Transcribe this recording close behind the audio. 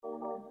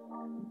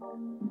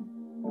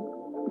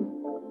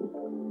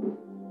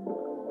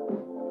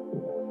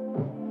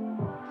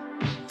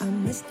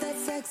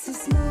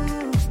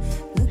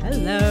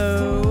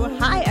Hello.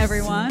 Hi,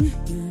 everyone.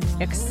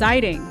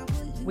 Exciting.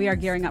 We are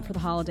gearing up for the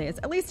holidays.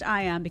 At least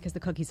I am, because the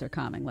cookies are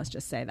coming. Let's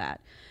just say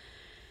that.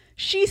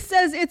 She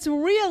says it's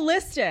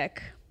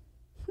realistic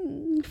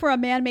for a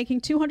man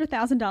making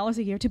 $200,000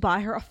 a year to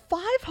buy her a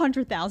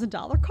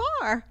 $500,000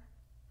 car.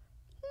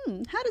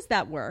 How does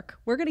that work?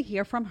 We're going to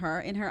hear from her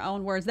in her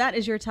own words. That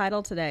is your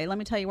title today. Let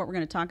me tell you what we're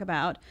going to talk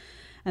about.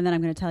 And then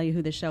I'm going to tell you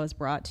who the show is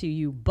brought to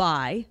you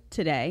by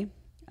today.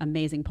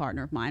 Amazing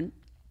partner of mine.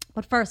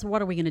 But first,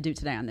 what are we going to do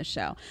today on this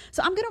show?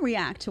 So I'm going to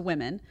react to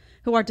women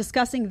who are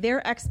discussing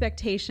their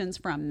expectations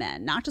from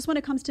men, not just when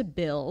it comes to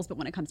bills, but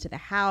when it comes to the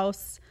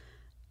house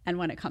and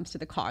when it comes to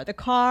the car. The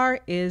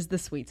car is the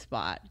sweet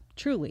spot.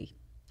 Truly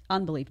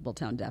unbelievable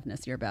tone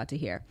deafness you're about to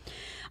hear.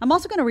 I'm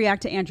also going to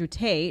react to Andrew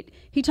Tate.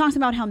 He talks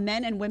about how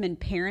men and women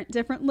parent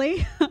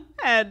differently.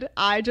 And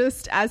I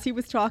just, as he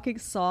was talking,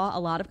 saw a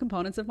lot of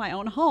components of my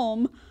own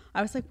home.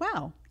 I was like,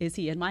 wow, is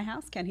he in my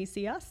house? Can he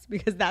see us?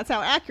 Because that's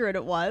how accurate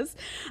it was.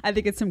 I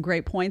think it's some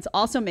great points.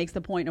 Also makes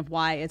the point of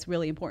why it's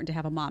really important to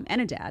have a mom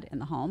and a dad in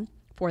the home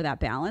for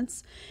that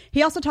balance.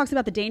 He also talks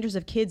about the dangers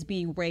of kids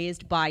being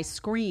raised by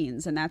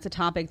screens. And that's a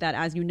topic that,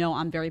 as you know,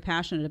 I'm very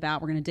passionate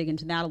about. We're going to dig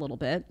into that a little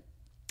bit.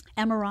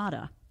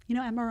 Emirata. You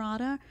know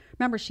Emirata?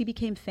 Remember, she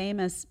became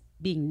famous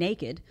being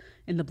naked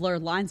in the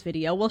Blurred Lines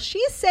video. Well,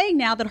 she's saying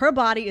now that her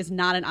body is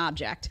not an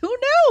object. Who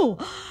knew?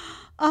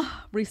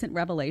 Recent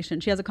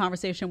revelation. She has a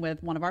conversation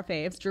with one of our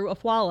faves, Drew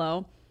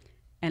Afwalo,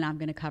 and I'm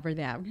going to cover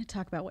that. We're going to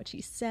talk about what she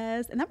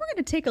says, and then we're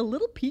going to take a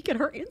little peek at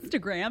her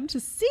Instagram to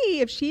see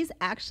if she's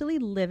actually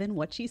living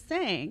what she's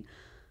saying.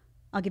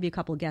 I'll give you a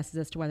couple of guesses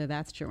as to whether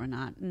that's true or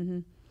not.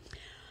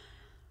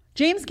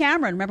 James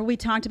Cameron. Remember we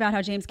talked about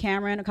how James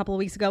Cameron a couple of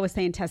weeks ago was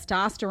saying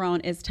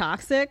testosterone is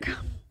toxic?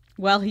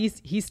 Well,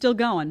 he's still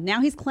going.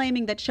 Now he's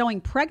claiming that showing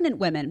pregnant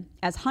women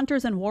as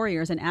hunters and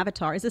warriors in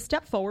Avatar is a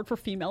step forward for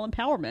female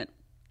empowerment.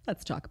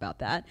 Let's talk about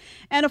that.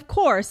 And of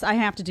course, I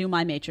have to do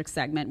my Matrix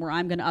segment where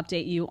I'm going to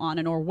update you on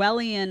an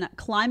Orwellian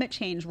climate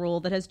change rule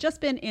that has just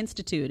been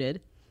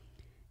instituted.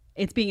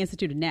 It's being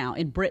instituted now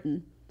in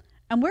Britain.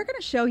 And we're going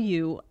to show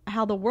you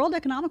how the World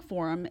Economic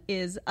Forum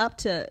is up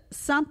to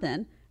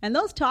something. And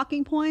those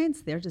talking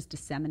points, they're just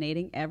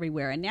disseminating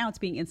everywhere. And now it's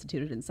being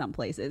instituted in some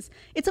places.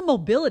 It's a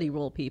mobility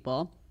rule,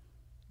 people.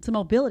 It's a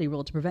mobility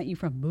rule to prevent you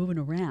from moving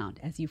around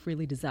as you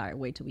freely desire.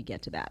 Wait till we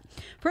get to that.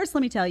 First,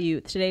 let me tell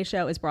you, today's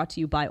show is brought to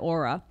you by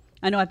Aura.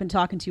 I know I've been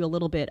talking to you a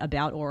little bit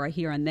about Aura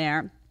here and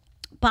there.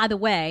 By the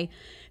way,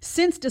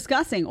 since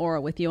discussing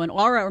Aura with you, and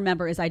Aura,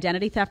 remember, is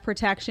identity theft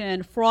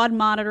protection, fraud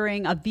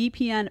monitoring, a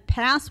VPN,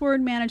 password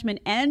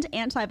management, and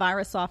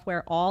antivirus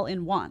software all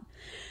in one.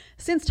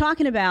 Since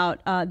talking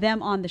about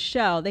them on the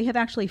show, they have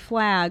actually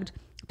flagged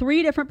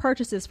 3 different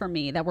purchases for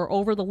me that were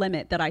over the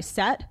limit that I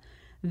set.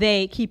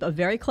 They keep a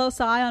very close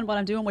eye on what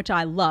I'm doing, which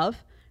I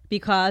love,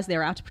 because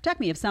they're out to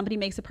protect me. If somebody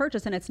makes a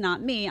purchase and it's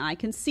not me, I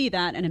can see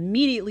that and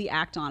immediately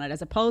act on it,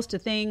 as opposed to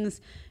things,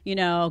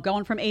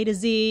 going from A to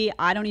Z.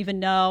 I don't even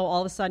know.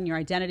 All of a sudden, your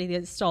identity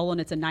is stolen.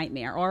 It's a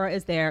nightmare. Aura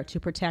is there to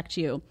protect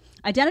you.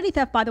 Identity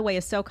theft, by the way,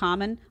 is so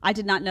common. I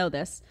did not know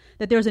this,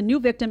 that there's a new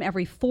victim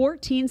every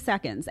 14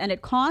 seconds, and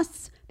it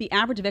costs the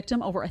average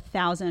victim over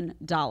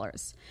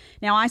 $1,000.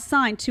 Now, I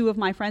signed 2 of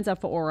my friends up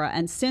for Aura,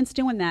 and since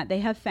doing that, they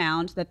have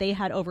found that they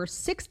had over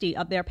 60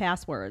 of their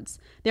passwords.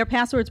 Their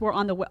passwords were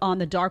on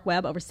the dark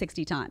web over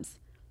 60 times.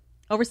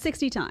 Over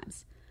 60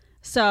 times.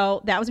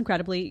 So that was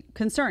incredibly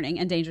concerning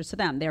and dangerous to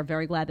them. They're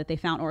very glad that they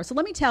found Aura. So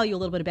let me tell you a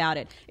little bit about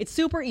it. It's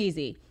super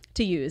easy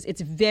to use.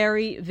 It's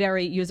very,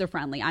 very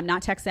user-friendly. I'm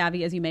not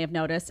tech-savvy, as you may have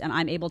noticed, and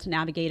I'm able to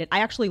navigate it. I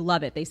actually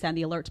love it. They send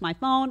the alert to my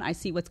phone. I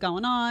see what's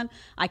going on.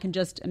 I can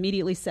just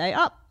immediately say,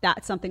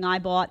 that's something I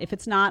bought. If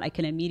it's not, I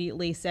can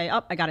immediately say,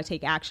 I got to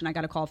take action. I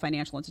got to call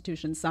financial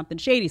institutions. Something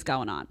shady's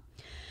going on.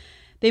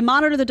 They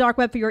monitor the dark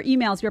web for your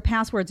emails, your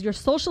passwords, your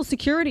social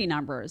security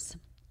numbers.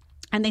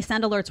 And they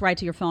send alerts right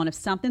to your phone if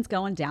something's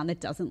going down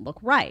that doesn't look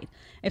right.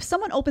 If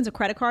someone opens a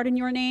credit card in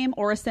your name,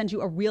 Aura sends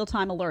you a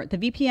real-time alert. The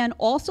VPN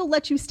also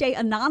lets you stay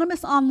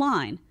anonymous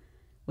online.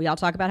 We all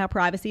talk about how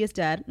privacy is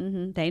dead.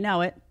 They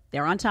know it.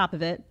 They're on top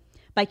of it.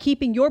 By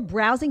keeping your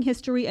browsing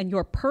history and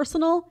your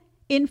personal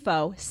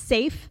info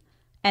safe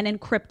and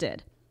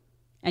encrypted.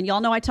 And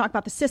y'all know I talk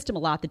about the system a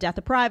lot, the death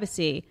of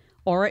privacy.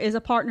 Aura is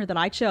a partner that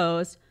I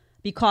chose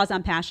because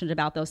I'm passionate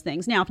about those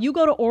things. Now, if you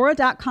go to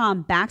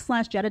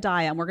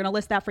aura.com/Jedediah, and we're going to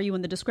list that for you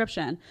in the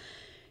description,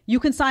 you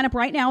can sign up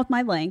right now with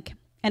my link,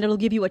 and it'll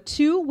give you a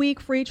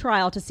 2-week free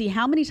trial to see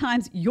how many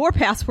times your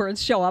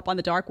passwords show up on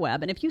the dark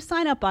web. And if you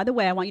sign up, by the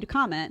way, I want you to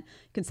comment.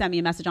 You can send me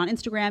a message on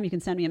Instagram. You can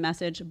send me a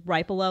message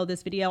right below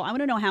this video. I want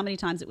to know how many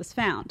times it was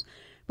found.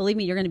 Believe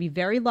me, you're going to be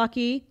very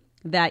lucky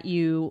that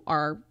you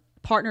are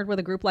partnered with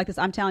a group like this.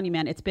 I'm telling you,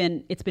 man, it's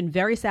been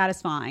very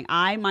satisfying.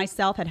 I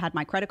myself had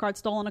my credit card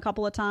stolen a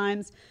couple of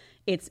times.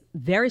 It's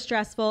very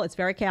stressful. It's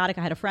very chaotic.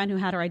 I had a friend who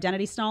had her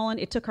identity stolen.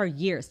 It took her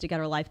years to get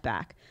her life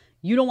back.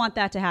 You don't want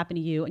that to happen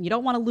to you, and you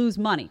don't want to lose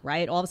money,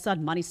 right? All of a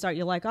sudden,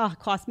 you're like, oh, it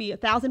cost me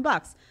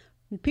 $1,000.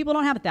 People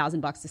don't have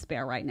 $1,000 to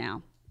spare right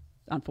now.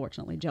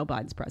 Unfortunately, Joe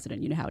Biden's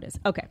president. You know how it is.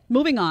 Okay,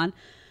 moving on.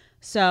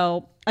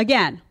 So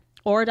again,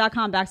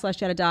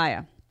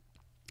 Aura.com/Jedediah.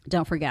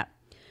 Don't forget.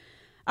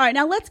 All right,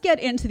 now let's get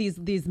into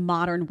these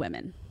modern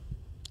women.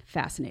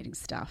 Fascinating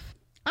stuff.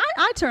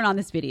 I turn on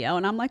this video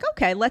and I'm like,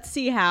 okay, let's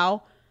see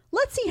how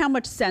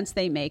much sense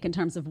they make in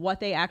terms of what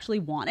they actually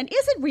want. And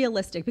is it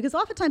realistic? Because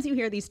oftentimes you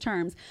hear these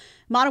terms,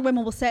 modern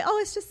women will say, oh,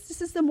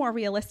 this is the more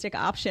realistic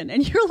option.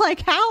 And you're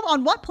like, how,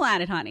 on what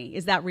planet, honey,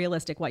 is that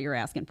realistic what you're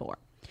asking for?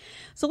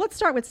 So let's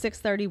start with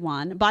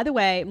 631. By the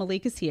way,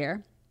 Malik is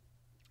here.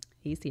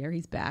 He's here.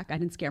 He's back. I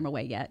didn't scare him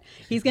away yet.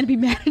 He's going to be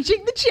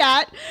managing the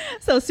chat.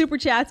 So super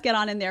chats, get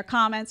on in there.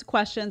 Comments,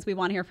 questions. We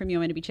want to hear from you.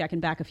 I'm going to be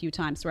checking back a few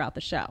times throughout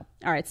the show.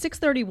 All right,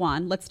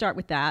 631. Let's start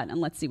with that and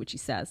let's see what she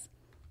says.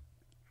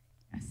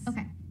 Yes.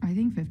 Okay. I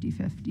think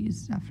 50-50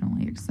 is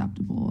definitely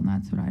acceptable, and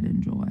that's what I'd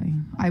enjoy.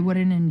 I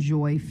wouldn't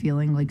enjoy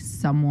feeling like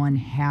someone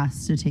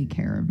has to take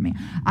care of me.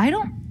 I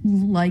don't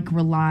like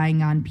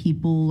relying on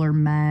people or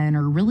men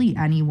or really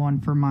anyone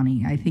for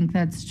money. I think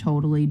that's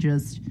totally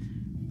just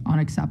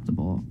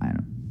unacceptable.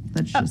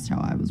 That's just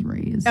how I was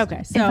raised.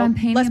 Okay, so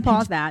let's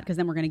pause that, because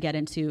then we're going to get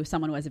into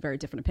someone who has a very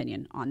different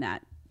opinion on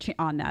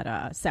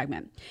that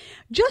segment.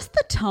 Just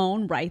the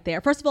tone right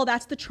there. First of all,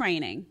 that's the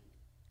training.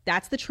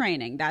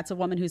 That's a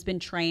woman who's been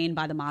trained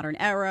by the modern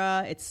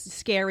era. It's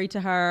scary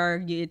to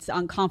her. It's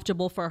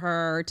uncomfortable for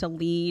her to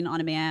lean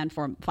on a man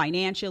for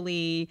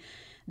financially.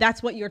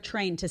 That's what you're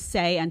trained to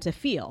say and to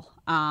feel.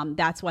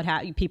 That's what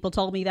people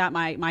told me that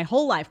my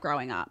whole life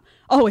growing up.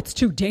 Oh, it's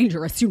too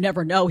dangerous. You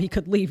never know. He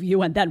could leave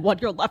you, and then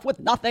what? You're left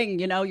with nothing.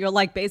 You know, you're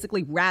like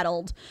basically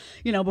rattled.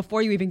 You know,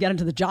 before you even get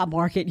into the job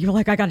market, you're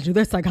like, I got to do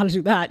this. I got to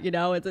do that. You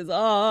know,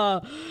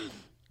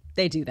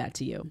 they do that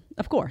to you,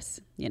 of course,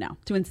 you know,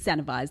 to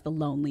incentivize the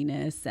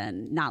loneliness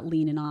and not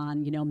leaning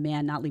on, you know,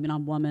 man not leaning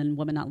on woman,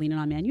 woman not leaning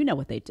on man. You know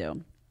what they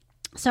do.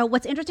 So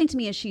what's interesting to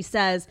me is she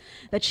says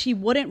that she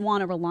wouldn't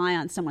want to rely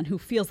on someone who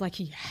feels like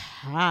he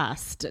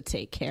has to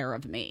take care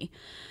of me.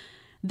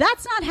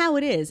 That's not how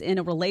it is in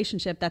a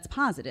relationship that's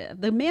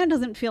positive. The man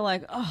doesn't feel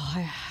like, oh,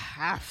 I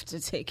have to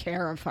take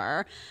care of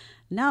her.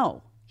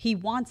 No, he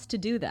wants to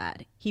do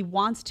that. He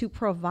wants to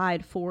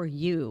provide for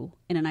you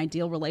in an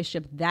ideal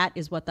relationship. That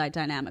is what that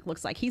dynamic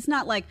looks like. He's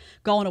not like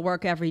going to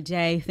work every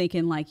day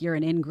thinking like you're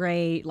an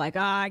ingrate, like, oh,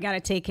 I got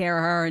to take care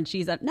of her.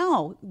 And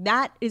no,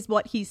 that is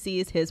what he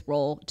sees his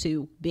role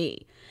to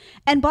be.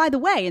 And by the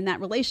way, in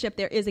that relationship,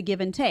 there is a give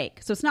and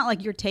take. So it's not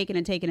like you're taking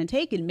and taking and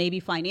taking. Maybe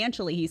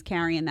financially he's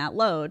carrying that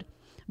load,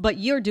 but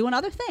you're doing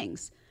other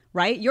things.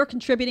 Right? You're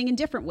contributing in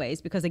different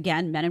ways because,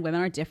 again, men and women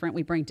are different.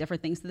 We bring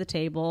different things to the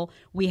table.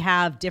 We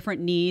have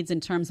different needs in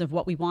terms of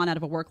what we want out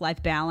of a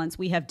work-life balance.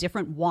 We have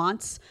different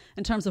wants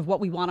in terms of what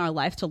we want our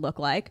life to look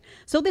like.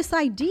 So this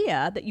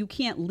idea that you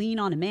can't lean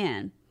on a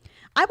man,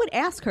 I would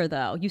ask her,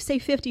 though, you say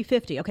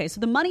 50-50. Okay,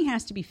 so the money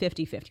has to be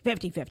 50-50,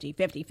 50-50,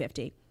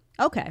 50-50.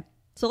 Okay,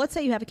 so let's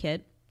say you have a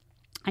kid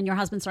and your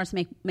husband starts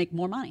to make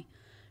more money,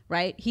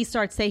 right? He's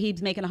making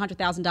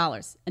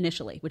 $100,000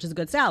 initially, which is a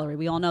good salary.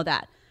 We all know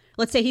that.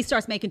 Let's say he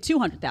starts making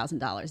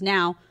 $200,000.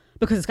 Now,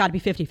 because it's got to be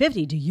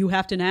 50-50, do you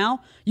have to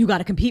now? You got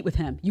to compete with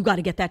him. You got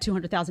to get that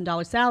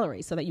 $200,000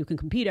 salary so that you can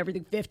compete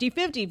everything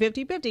 50-50,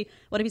 50-50.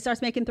 What if he starts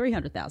making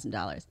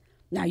 $300,000?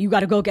 Now you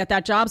got to go get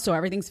that job so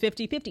everything's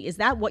 50-50. Is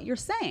that what you're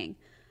saying?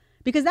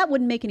 Because that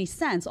wouldn't make any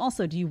sense.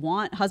 Also, do you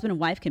want husband and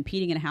wife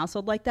competing in a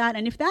household like that?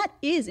 And if that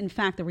is, in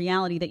fact, the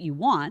reality that you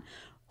want,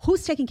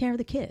 who's taking care of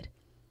the kid?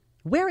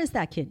 Where is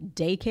that kid?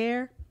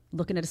 Daycare?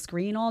 Looking at a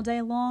screen all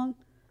day long?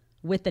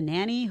 With the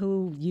nanny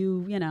who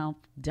you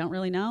don't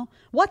really know?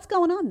 What's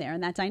going on there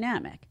in that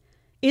dynamic?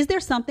 Is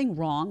there something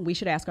wrong, we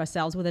should ask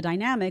ourselves, with a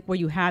dynamic where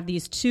you have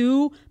these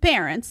two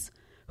parents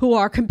who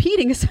are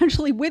competing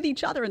essentially with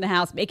each other in the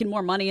house, making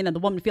more money, and then the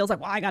woman feels like,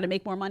 well, I got to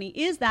make more money.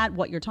 Is that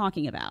what you're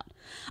talking about?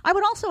 I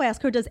would also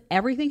ask her, does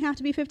everything have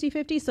to be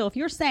 50-50? So if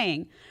you're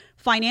saying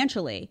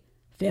financially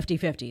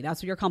 50-50,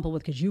 that's what you're comfortable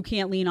with because you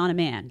can't lean on a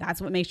man. That's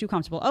what makes you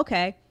comfortable.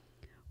 Okay.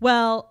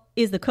 Well,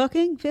 is the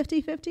cooking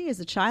 50-50? Is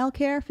the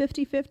childcare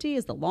 50-50?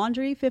 Is the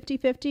laundry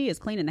 50-50? Is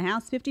cleaning the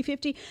house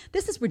 50-50?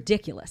 This is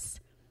ridiculous.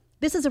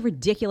 This is a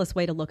ridiculous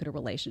way to look at a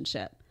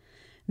relationship.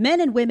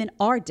 Men and women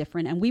are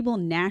different, and we will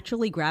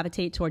naturally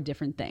gravitate toward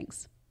different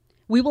things.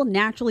 We will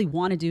naturally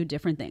want to do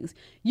different things.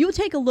 You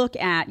take a look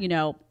at,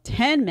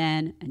 10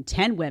 men and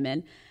 10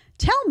 women.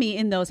 Tell me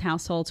in those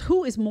households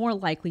who is more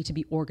likely to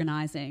be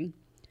organizing,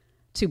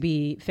 to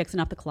be fixing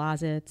up the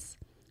closets,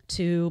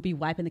 to be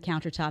wiping the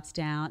countertops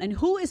down, and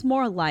who is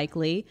more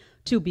likely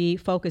to be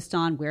focused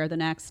on where the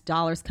next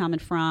dollar's coming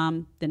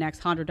from, the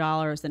next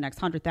 $100, the next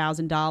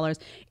 $100,000.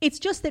 It's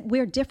just that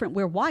we're different.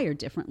 We're wired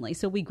differently,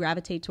 so we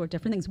gravitate toward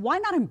different things. Why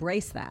not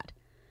embrace that?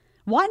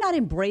 Why not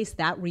embrace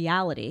that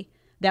reality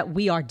that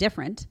we are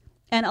different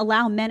and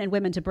allow men and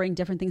women to bring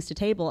different things to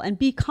table and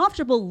be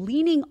comfortable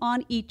leaning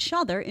on each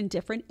other in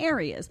different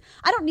areas?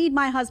 I don't need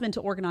my husband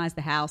to organize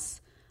the house.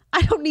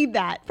 I don't need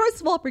that.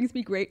 First of all, it brings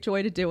me great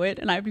joy to do it.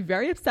 And I'd be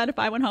very upset if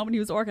I went home and he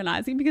was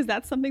organizing because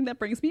that's something that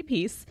brings me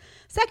peace.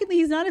 Secondly,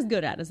 he's not as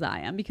good at it as I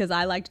am because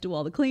I like to do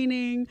all the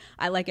cleaning.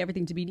 I like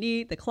everything to be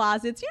neat, the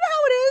closets. You know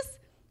how it is.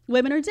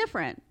 Women are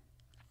different.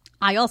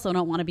 I also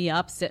don't want to be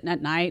up sitting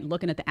at night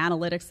looking at the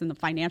analytics and the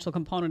financial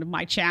component of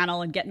my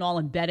channel and getting all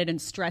embedded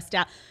and stressed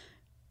out.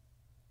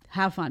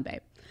 Have fun,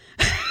 babe.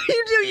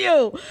 You do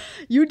you.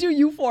 You do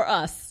you for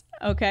us.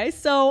 Okay,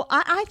 so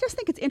I just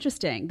think it's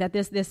interesting that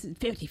this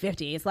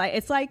 50-50,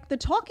 it's like the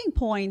talking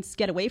points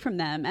get away from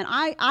them. And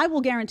I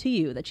will guarantee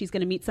you that she's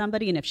going to meet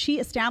somebody. And if she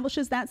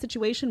establishes that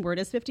situation where it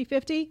is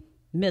 50-50,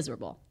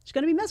 miserable. She's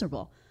going to be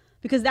miserable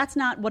because that's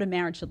not what a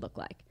marriage should look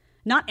like.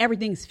 Not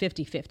everything's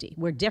 50-50.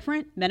 We're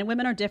different. Men and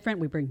women are different.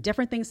 We bring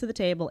different things to the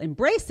table.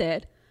 Embrace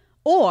it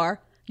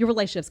or your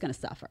relationship's going to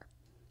suffer.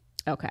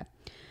 Okay.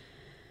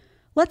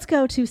 Let's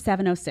go to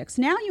 706.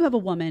 Now you have a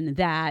woman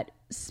that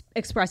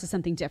expresses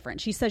something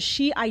different. She says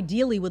she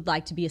ideally would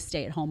like to be a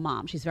stay-at-home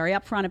mom. She's very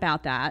upfront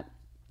about that.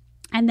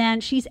 And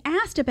then she's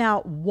asked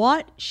about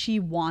what she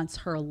wants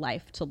her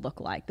life to look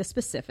like, the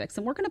specifics.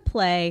 And we're going to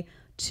play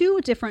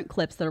 2 different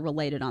clips that are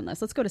related on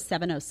this. Let's go to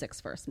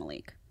 706 first,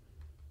 Malik.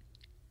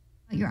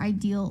 Your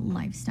ideal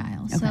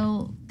lifestyle. Okay.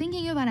 So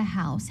thinking about a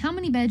house, how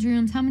many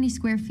bedrooms, how many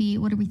square feet,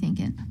 what are we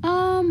thinking?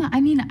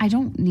 I mean, I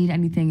don't need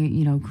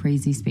anything,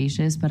 crazy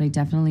spacious, but I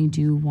definitely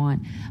do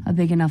want a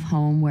big enough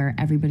home where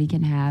everybody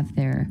can have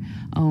their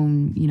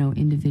own,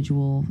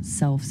 individual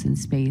selves and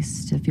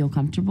space to feel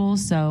comfortable.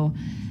 So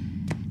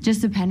just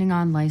depending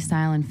on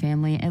lifestyle and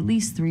family, at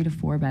least 3 to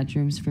 4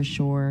 bedrooms for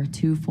sure,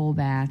 2 full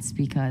baths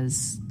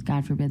because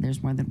God forbid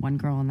there's more than one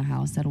girl in the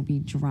house. That'll be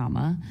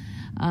drama.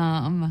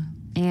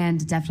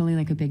 And definitely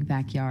like a big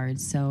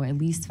backyard. So at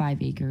least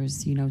 5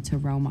 acres, to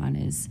roam on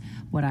is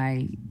what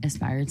I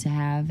aspire to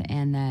have.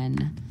 And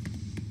then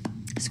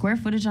square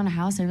footage on a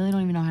house, I really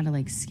don't even know how to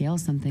like scale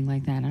something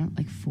like that. I don't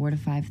like 4,000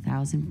 to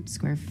 5,000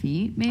 square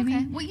feet, maybe.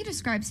 Okay. What you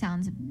described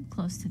sounds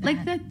close to that.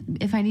 Like that.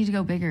 If I need to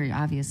go bigger,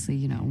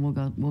 obviously, we'll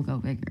go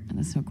bigger.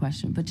 That's no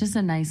question. But just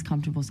a nice,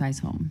 comfortable size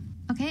home.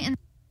 Okay. And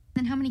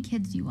then how many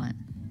kids do you want?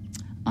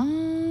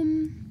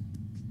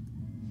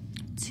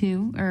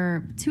 2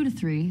 to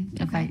 3.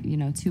 Okay.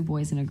 If 2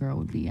 boys and a girl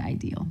would be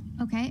ideal.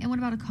 Okay. And what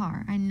about a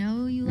car? I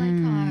know you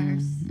like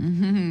cars.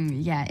 Mm-hmm.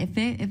 Yeah. If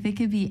it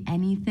could be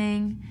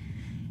anything,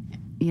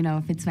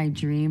 if it's my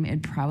dream,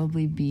 it'd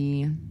probably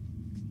be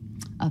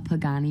a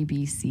Pagani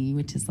BC,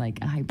 which is like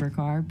a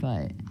hypercar,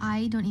 but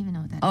I don't even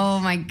know what that is. Oh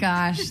my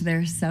gosh,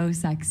 they're so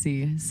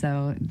sexy.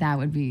 So that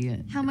would be.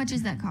 How much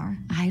is that car?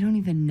 I don't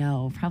even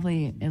know.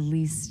 Probably at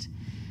least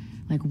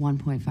like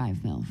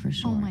 1.5 mil for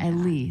sure. Oh at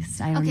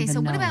least. I don't even know. Okay, so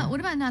what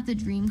about not the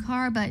dream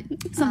car, but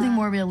something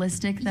more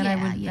realistic that I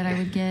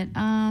would get.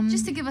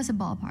 Just to give us a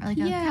ballpark, like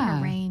a kind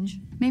of range.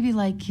 Maybe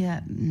like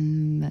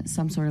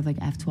some sort of like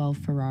F12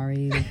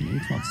 Ferrari, like an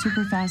A12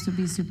 super fast would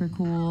be super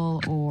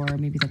cool, or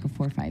maybe like a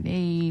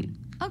 458.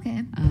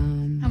 Okay.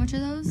 How much are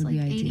those? Like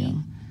 80?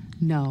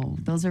 No,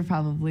 those are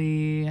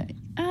probably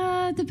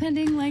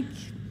depending like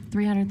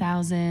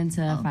 300,000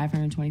 to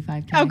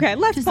 525,000. Okay,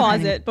 let's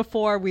pause it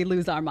before we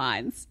lose our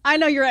minds. I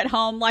know you're at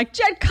home like,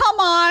 Jen, come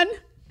on,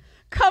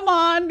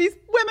 these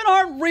women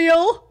aren't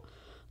real.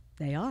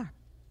 They are.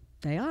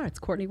 It's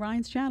Courtney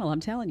Ryan's channel,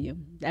 I'm telling you.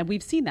 And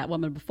we've seen that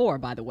woman before,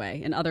 by the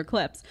way, in other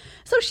clips.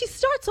 So she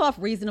starts off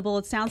reasonable.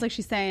 It sounds like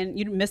she's saying,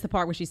 you missed the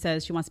part where she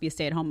says she wants to be a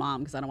stay-at-home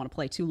mom, because I don't want to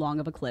play too long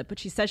of a clip, but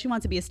she says she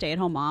wants to be a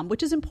stay-at-home mom,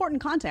 which is important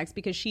context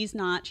because she's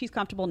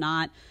comfortable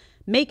not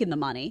making the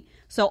money.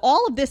 So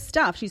all of this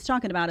stuff she's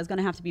talking about is going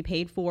to have to be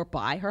paid for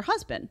by her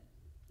husband.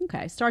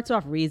 Okay, starts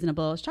off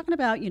reasonable. She's talking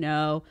about,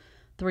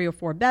 3 or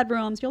 4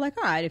 bedrooms. You're like,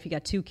 all right, if you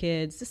got 2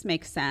 kids, this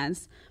makes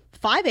sense.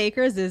 5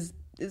 acres is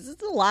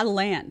a lot of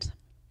land,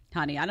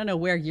 honey. I don't know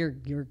where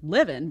you're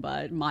living,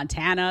 but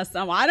Montana,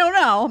 I don't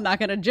know. I'm not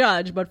going to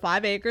judge, but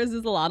 5 acres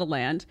is a lot of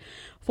land.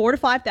 4,000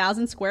 to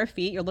 5,000 square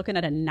feet. You're looking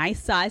at a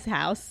nice size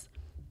house.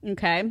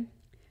 Okay.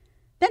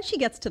 Then she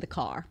gets to the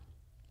car.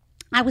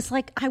 I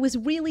was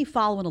really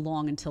following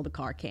along until the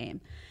car came.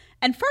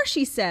 And first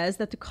she says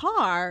that the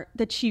car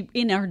that she,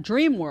 in her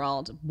dream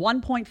world,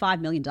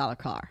 $1.5 million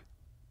car.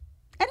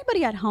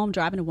 Anybody at home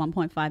driving a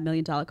 $1.5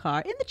 million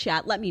car? In the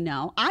chat, let me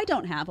know. I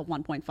don't have a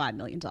 $1.5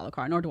 million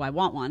car, nor do I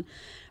want one.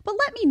 But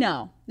let me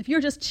know if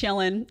you're just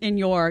chilling in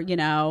your,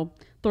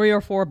 3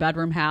 or 4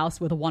 bedroom house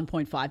with a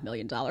 $1.5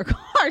 million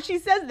car. She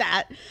says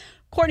that.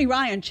 Courtney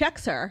Ryan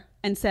checks her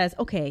and says,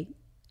 okay,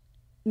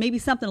 maybe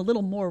something a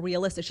little more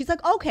realistic. She's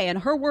like, okay, in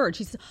her words,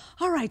 she says,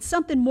 all right,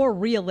 something more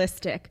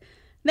realistic.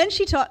 Then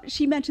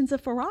she mentions a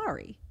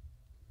Ferrari.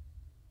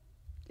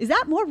 Is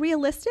that more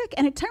realistic?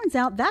 And it turns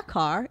out that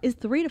car is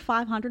 $300,000 to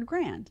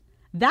 $500,000.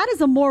 That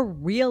is a more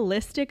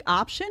realistic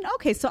option.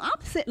 Okay, so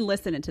I'm sitting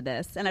listening to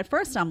this, and at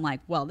first I'm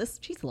like, well,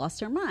 she's lost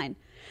her mind.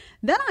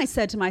 Then I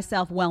said to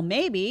myself, well,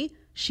 maybe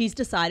she's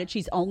decided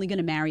she's only going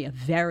to marry a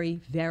very,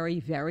 very,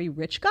 very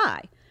rich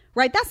guy.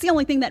 Right? That's the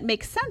only thing that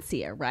makes sense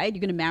here, right? You're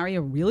going to marry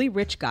a really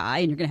rich guy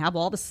and you're going to have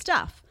all the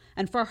stuff.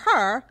 And for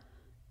her,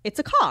 it's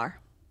a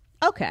car.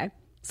 Okay.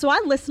 So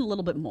I listened a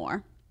little bit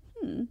more.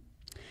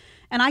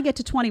 and I get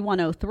to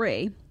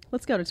 2103.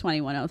 Let's go to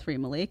 2103,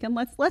 Malik, and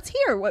let's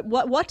hear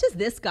what does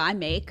this guy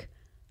make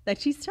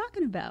that she's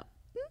talking about.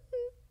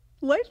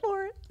 Wait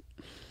for it.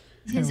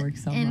 His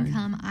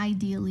income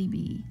ideally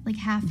be like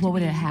have to. What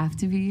would it have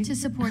to be to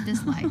support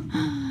this life?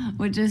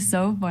 Which is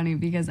so funny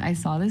because I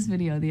saw this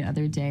video the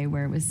other day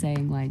where it was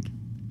saying like,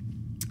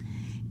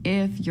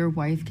 if your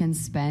wife can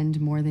spend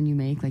more than you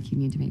make, like you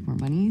need to make more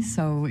money.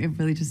 So it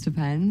really just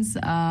depends.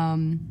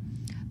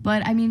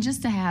 But I mean,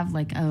 just to have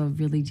like a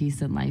really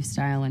decent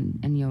lifestyle and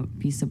you know,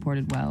 be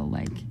supported well,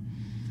 like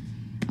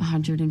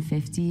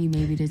 150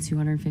 maybe to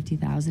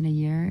 250,000 a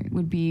year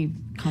would be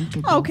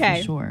comfortable for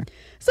sure.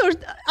 So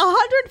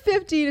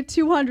 150 to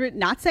 200,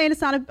 not saying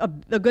it's not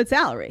a good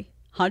salary.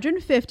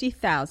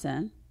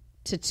 $150,000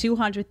 to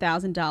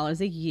 $200,000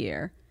 a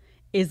year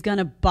is going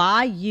to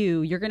buy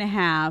you're going to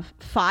have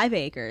 5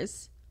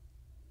 acres,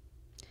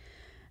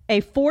 a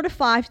 4,000 to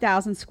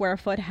 5,000 square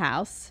foot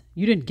house.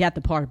 You didn't get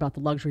the part about the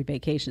luxury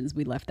vacations.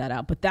 We left that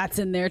out, but that's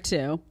in there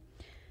too.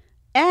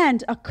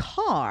 And a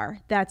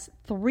car that's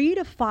 $300,000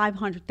 to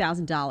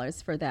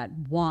 $500,000 for that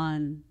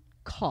one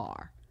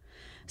car.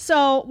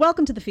 So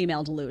welcome to the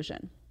female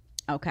delusion.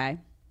 Okay.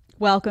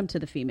 Welcome to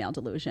the female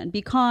delusion,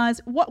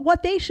 because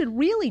what they should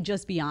really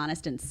just be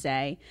honest and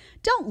say,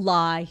 don't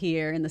lie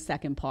here in the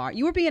second part.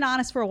 You were being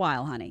honest for a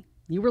while, honey.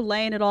 You were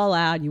laying it all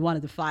out. You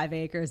wanted the 5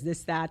 acres,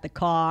 this, that, the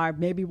car,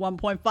 maybe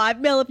 1.5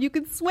 mil if you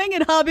could swing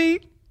it,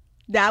 hubby.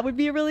 That would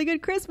be a really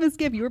good Christmas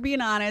gift. You were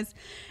being honest.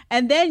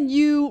 And then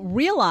you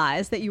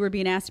realized that you were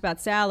being asked about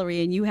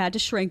salary and you had to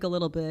shrink a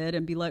little bit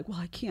and be like, well,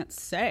 I can't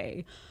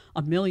say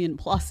 $1 million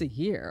plus a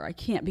year. I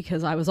can't,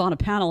 because I was on a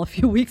panel a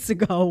few weeks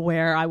ago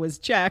where I was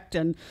checked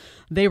and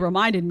they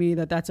reminded me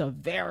that that's a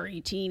very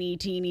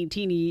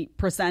teeny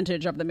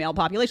percentage of the male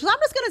population. So I'm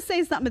just going to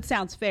say something that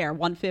sounds fair.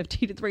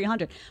 150 to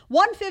 300.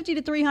 150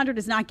 to 300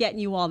 is not getting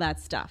you all that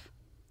stuff.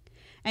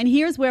 And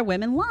here's where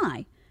women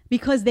lie.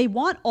 Because they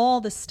want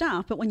all the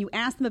stuff, but when you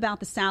ask them about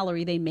the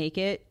salary, they make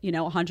it,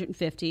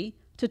 $150,000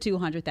 to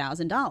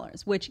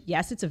 $200,000. Which,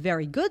 yes, it's a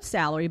very good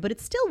salary, but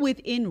it's still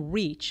within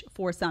reach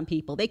for some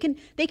people. They can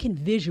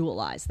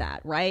visualize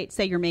that, right?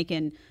 Say you're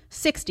making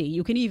 60,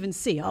 you can even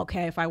see,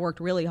 okay, if I worked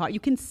really hard, you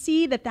can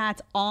see that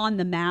that's on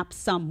the map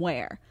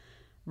somewhere,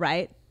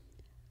 right?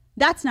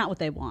 That's not what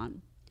they want.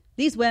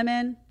 These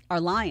women are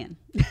lying.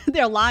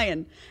 They're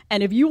lying.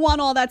 And if you want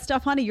all that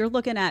stuff, honey, you're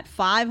looking at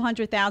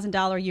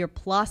 $500,000 a year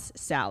plus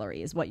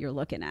salary is what you're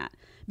looking at.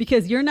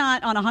 Because you're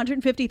not on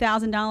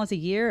 $150,000 a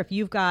year if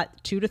you've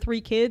got 2 to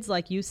 3 kids,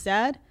 like you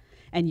said,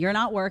 and you're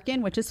not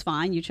working, which is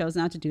fine. You chose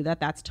not to do that.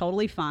 That's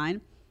totally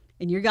fine.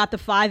 And you got the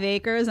 5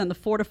 acres and the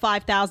 4,000 to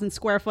 5,000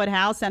 square foot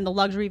house and the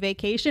luxury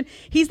vacation.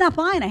 He's not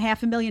buying a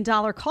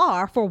 $500,000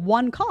 car for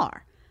one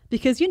car.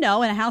 Because, in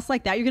a house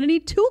like that, you're going to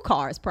need 2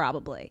 cars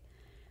probably.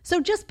 So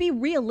just be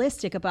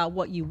realistic about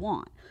what you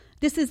want.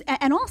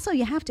 And also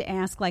you have to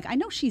ask, like, I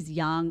know she's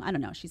young. I don't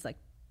know. She's like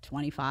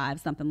 25,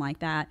 something like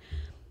that.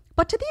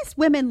 But do these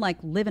women like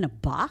live in a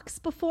box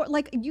before?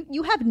 Like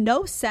you have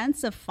no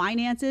sense of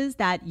finances,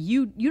 that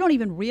you don't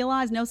even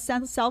realize, no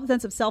sense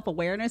of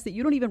self-awareness, that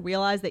you don't even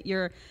realize that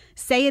you're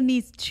saying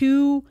these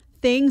 2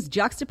 things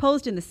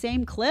juxtaposed in the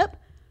same clip.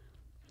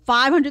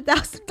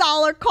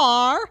 $500,000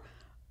 car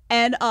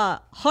and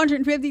a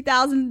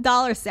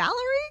 $150,000 salary?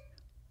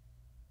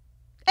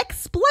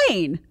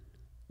 Explain.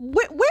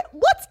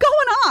 What's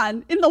going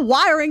on in the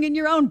wiring in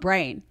your own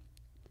brain?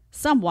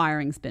 Some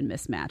wiring's been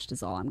mismatched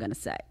is all I'm going to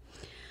say.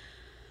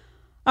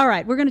 All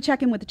right, we're going to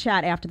check in with the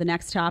chat after the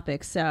next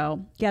topic,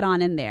 so get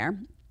on in there.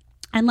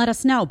 And let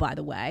us know, by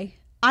the way.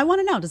 I want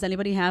to know, does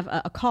anybody have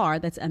a car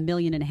that's $1.5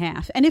 million?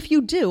 And if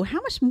you do, how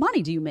much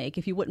money do you make,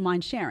 if you wouldn't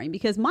mind sharing?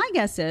 Because my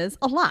guess is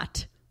a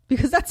lot.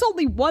 Because that's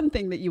only one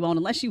thing that you own,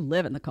 unless you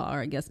live in the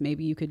car. I guess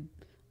maybe you could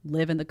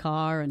live in the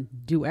car and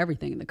do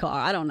everything in the car.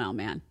 I don't know,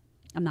 man.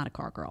 I'm not a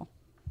car girl.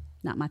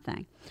 Not my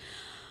thing.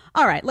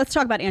 All right, let's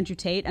talk about Andrew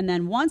Tate. And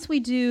then once we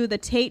do the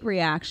Tate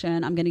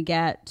reaction, I'm going to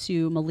get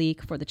to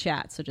Malik for the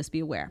chat. So just be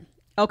aware.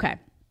 Okay.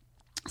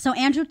 So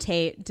Andrew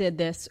Tate did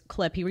this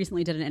clip. He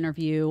recently did an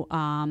interview,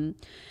 and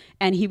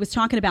he was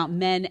talking about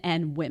men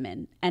and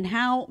women and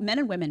how men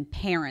and women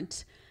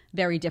parent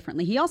very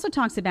differently. He also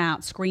talks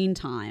about screen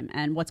time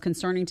and what's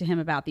concerning to him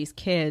about these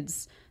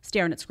kids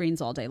staring at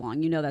screens all day long.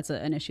 That's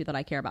an issue that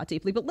I care about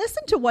deeply. But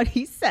listen to what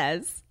he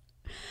says.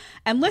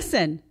 And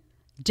listen,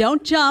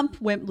 don't jump,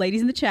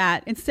 ladies in the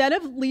chat. Instead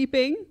of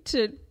leaping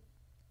to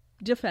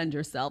defend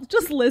yourself,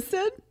 just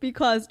listen,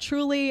 because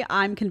truly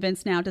I'm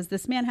convinced now, does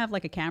this man have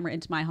like a camera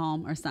into my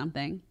home or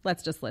something?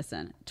 Let's just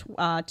listen.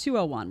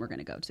 201, we're going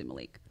to go to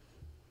Malik.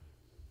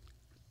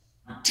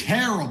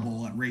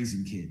 Terrible at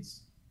raising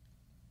kids.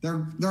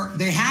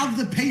 They have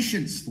the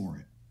patience for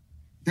it.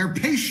 They're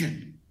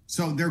patient.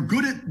 So they're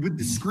good with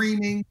the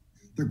screaming.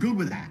 They're good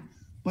with that.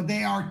 But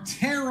they are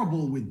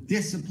terrible with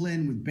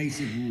discipline, with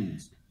basic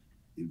rules.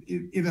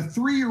 If a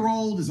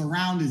 3-year-old is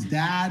around his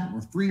dad, or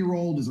a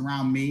 3-year-old is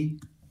around me,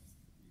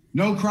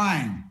 no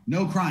crying,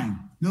 no crying,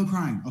 no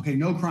crying. Okay,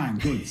 no crying.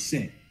 Good,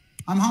 sit.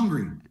 I'm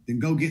hungry. Then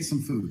go get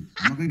some food.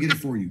 I'm not going to get it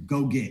for you.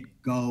 Go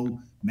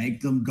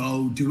Make them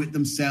go do it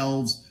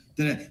themselves.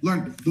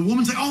 Learn. The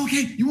woman's like, oh,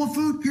 okay, you want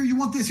food? Here, you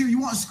want this? Here, you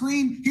want a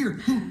screen?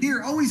 Here.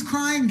 Oh, he's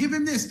crying. Give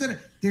him this.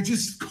 They're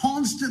just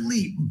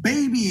constantly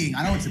babying.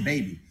 I know it's a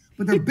baby,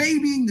 but they're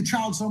babying the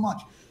child so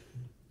much.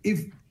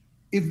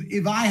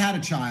 If I had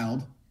a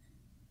child,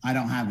 I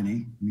don't have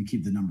any. Let me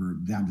keep the number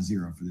down to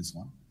 0 for this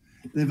one.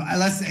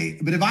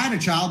 But if I had a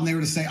child and they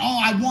were to say,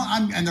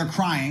 oh, and they're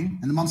crying,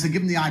 and the mom said,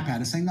 give him the iPad,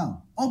 I say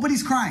no. Oh, but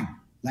he's crying.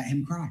 Let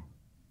him cry.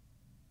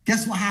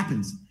 Guess what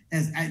happens?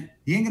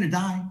 He ain't going to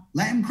die.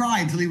 Let him cry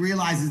until he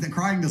realizes that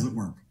crying doesn't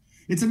work.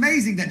 It's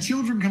amazing that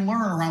children can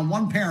learn around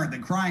one parent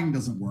that crying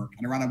doesn't work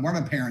and around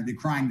another parent that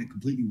crying that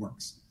completely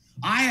works.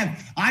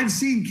 I've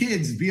seen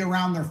kids be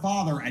around their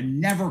father and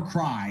never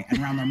cry, and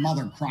around their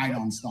mother cry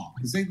nonstop.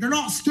 Because they're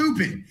not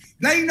stupid.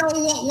 They know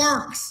what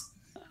works.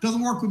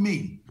 Doesn't work with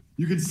me.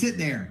 You can sit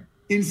there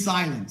in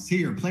silence.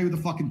 Here, play with a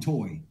fucking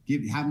toy.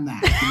 Have him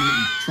that. Give him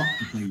a truck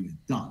to play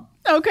with. Done.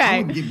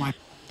 Okay.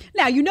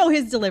 Now, you know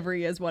his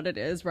delivery is what it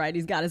is, right?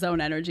 He's got his own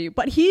energy,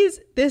 but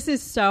this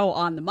is so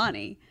on the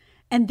money.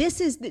 And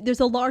there's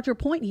a larger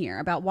point here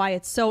about why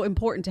it's so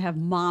important to have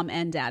mom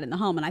and dad in the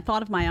home. And I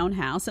thought of my own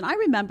house, and I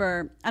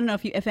remember, I don't know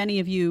if any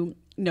of you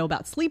know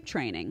about sleep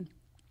training,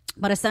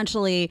 but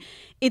essentially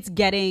it's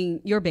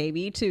getting your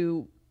baby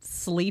to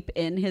sleep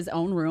in his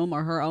own room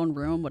or her own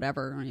room,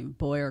 whatever,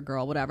 boy or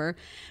girl, whatever,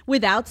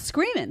 without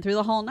screaming through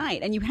the whole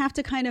night. And you have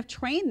to kind of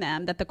train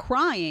them that the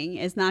crying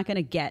is not going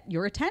to get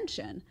your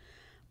attention.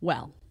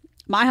 Well,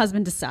 my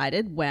husband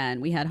decided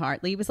when we had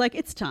Hartley, he was like,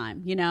 it's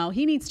time,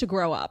 he needs to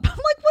grow up. I'm like,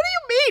 what do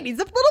you mean? He's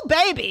a little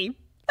baby.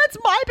 That's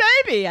my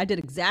baby. I did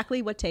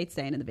exactly what Tate's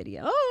saying in the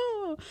video.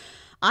 Oh,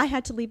 I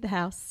had to leave the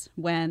house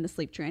when the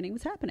sleep training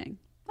was happening.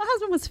 My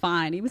husband was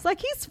fine. He was like,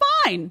 he's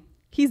fine.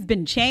 He's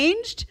been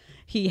changed.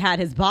 He had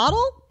his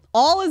bottle.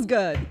 All is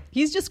good.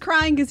 He's just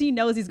crying because he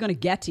knows he's going to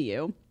get to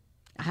you.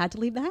 I had to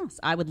leave the house.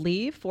 I would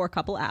leave for a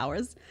couple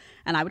hours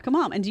and I would come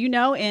home. And do you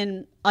know,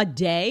 in a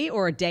day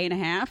or a day and a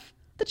half,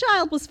 the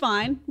child was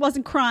fine,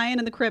 wasn't crying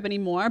in the crib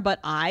anymore, but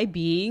I,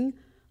 being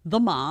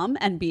the mom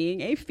and being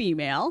a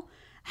female,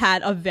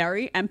 had a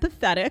very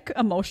empathetic,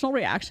 emotional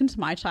reaction to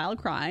my child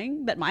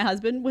crying that my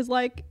husband was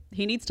like,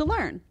 he needs to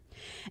learn.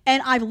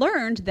 And I've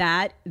learned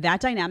that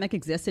dynamic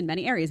exists in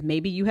many areas.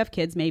 Maybe you have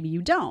kids, maybe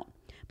you don't.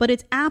 But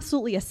it's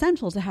absolutely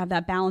essential to have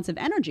that balance of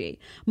energy.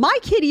 My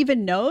kid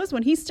even knows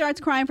when he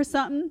starts crying for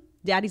something,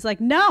 daddy's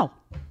like, no,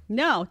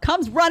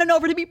 comes running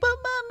over to me, but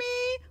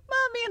mommy.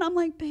 And I'm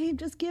like, babe,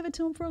 just give it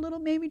to him for a little,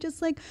 maybe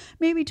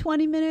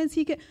 20 minutes.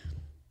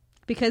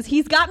 Because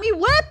he's got me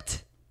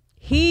whipped.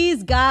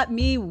 He's got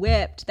me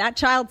whipped. That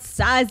child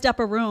sized up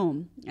a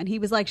room and he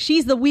was like,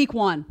 she's the weak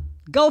one.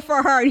 Go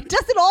for her. He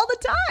does it all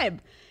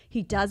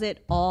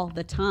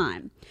the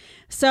time.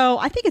 So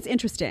I think it's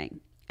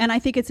interesting. And I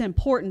think it's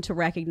important to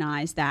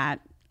recognize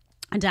that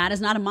a dad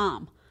is not a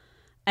mom.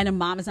 And a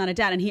mom is not a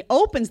dad. And he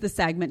opens the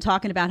segment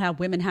talking about how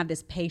women have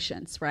this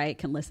patience, right?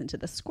 Can listen to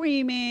the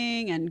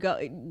screaming and go.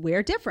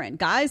 We're different.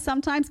 Guys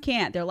sometimes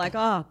can't. They're like,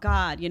 oh,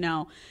 God,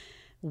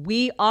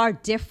 we are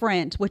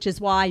different, which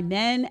is why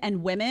men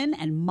and women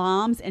and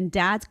moms and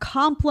dads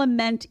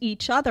complement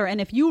each other.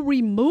 And if you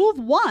remove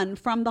one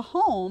from the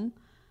home,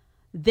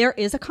 there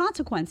is a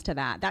consequence to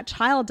that. That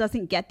child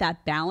doesn't get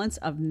that balance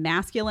of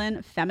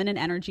masculine, feminine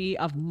energy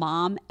of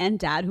mom and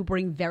dad who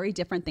bring very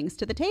different things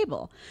to the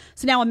table.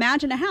 So now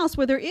imagine a house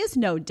where there is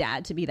no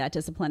dad to be that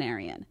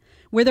disciplinarian,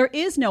 where there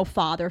is no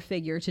father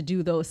figure to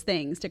do those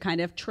things, to kind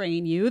of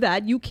train you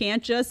that you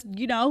can't just,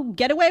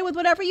 get away with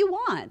whatever you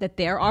want, that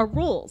there are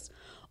rules.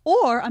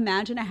 Or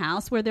imagine a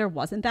house where there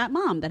wasn't that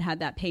mom that had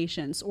that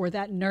patience or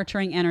that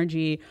nurturing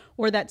energy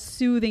or that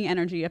soothing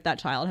energy if that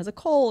child has a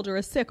cold or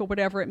is sick or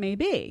whatever it may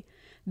be.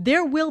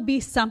 There will be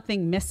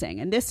something missing.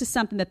 And this is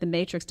something that the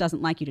Matrix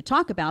doesn't like you to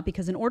talk about,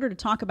 because in order to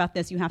talk about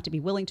this, you have to be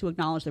willing to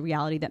acknowledge the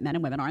reality that men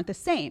and women aren't the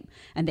same,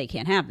 and they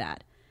can't have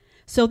that.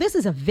 So this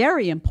is a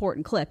very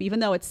important clip,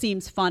 even though it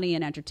seems funny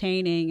and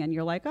entertaining and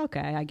you're like,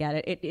 okay, I get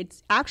it.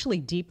 It's actually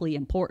deeply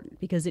important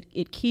because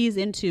it keys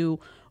into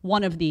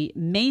one of the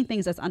main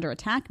things that's under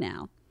attack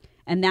now,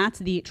 and that's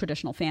the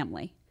traditional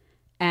family.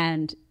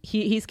 And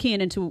he's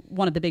keying into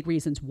one of the big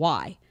reasons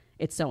why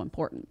it's so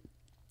important.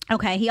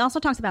 Okay, he also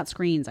talks about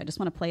screens. I just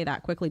want to play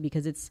that quickly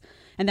because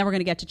and then we're going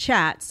to get to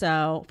chat.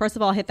 So first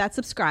of all, hit that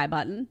subscribe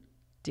button.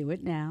 Do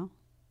it now.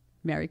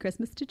 Merry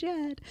Christmas to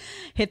Jed.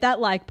 Hit that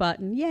like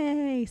button.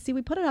 Yay. See,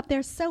 we put it up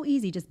there so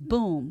easy. Just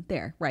boom,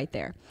 there, right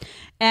there.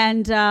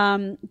 And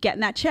get in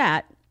that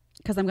chat,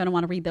 because I'm going to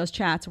want to read those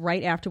chats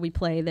right after we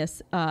play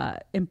this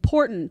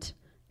important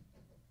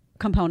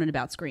component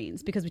about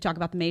screens, because we talk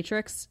about the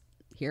Matrix.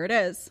 Here it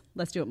is.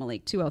 Let's do it,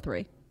 Malik.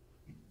 203.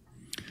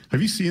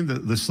 Have you seen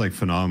this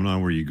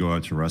phenomenon where you go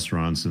out to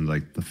restaurants and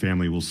the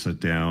family will sit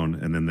down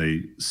and then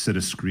they sit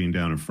a screen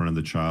down in front of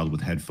the child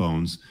with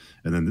headphones,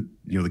 and then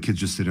the kids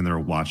just sitting there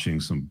watching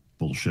some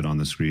bullshit on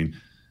the screen?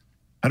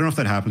 I don't know if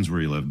that happens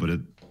where you live,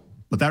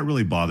 but that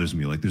really bothers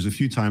me. There's a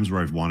few times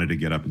where I've wanted to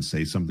get up and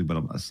say something,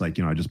 but it's I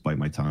just bite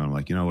my tongue. I'm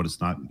like, you know what?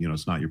 It's not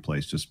your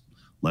place. Just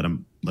let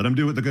them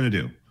do what they're going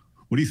to do.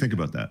 What do you think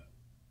about that?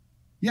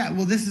 Yeah,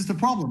 well, this is the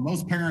problem.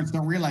 Most parents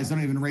don't realize they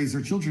don't even raise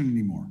their children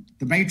anymore.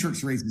 The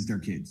Matrix raises their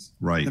kids.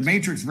 Right. The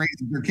Matrix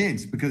raises their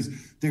kids because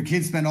their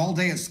kids spend all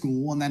day at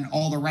school and then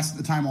all the rest of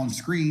the time on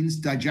screens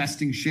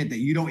digesting shit that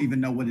you don't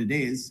even know what it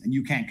is and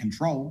you can't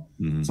control.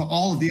 Mm-hmm. So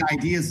all of the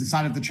ideas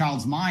inside of the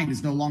child's mind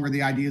is no longer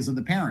the ideas of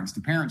the parents.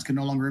 The parents can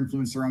no longer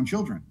influence their own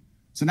children.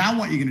 So now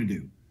what are you going to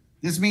do?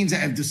 This means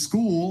that if the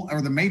school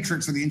or the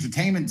Matrix or the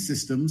entertainment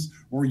systems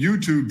or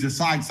YouTube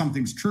decide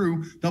something's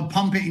true, they'll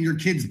pump it in your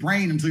kid's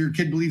brain until your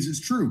kid believes it's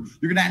true.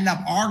 You're going to end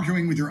up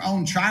arguing with your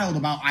own child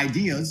about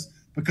ideas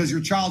because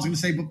your child's going to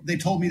say, but they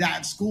told me that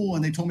at school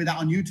and they told me that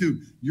on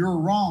YouTube. You're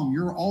wrong.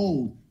 You're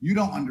old. You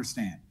don't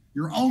understand.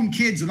 Your own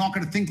kids are not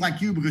going to think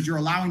like you because you're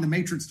allowing the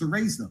Matrix to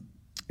raise them.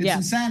 It's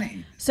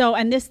insanity. So,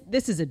 and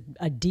this is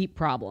a deep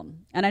problem.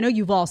 And I know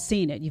you've all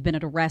seen it. You've been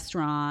at a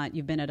restaurant,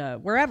 you've been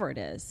at wherever it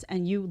is,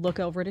 and you look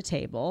over at a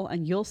table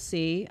and you'll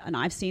see, and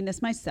I've seen this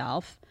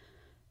myself,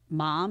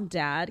 mom,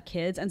 dad,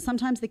 kids, and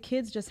sometimes the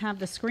kids just have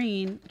the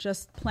screen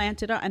just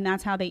planted up and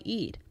that's how they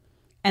eat.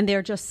 And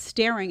they're just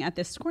staring at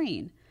this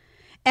screen.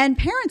 And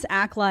parents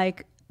act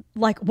like,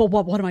 well,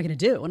 what am I going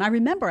to do? And I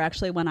remember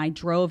actually when I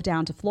drove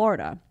down to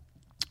Florida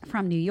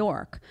from New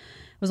York,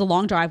 it was a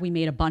long drive. We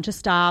made a bunch of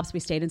stops. We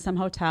stayed in some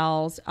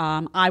hotels.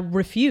 I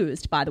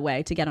refused, by the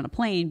way, to get on a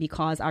plane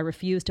because I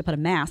refused to put a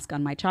mask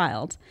on my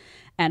child.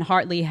 And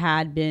Hartley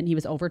he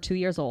was over 2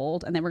 years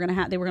old, and they were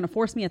going to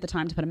force me at the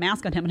time to put a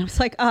mask on him. And I was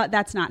like,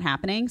 that's not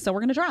happening. So we're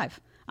going to drive.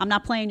 I'm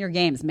not playing your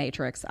games,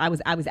 Matrix. I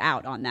was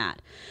out on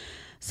that.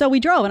 So we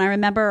drove, and I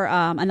remember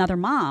another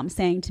mom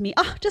saying to me,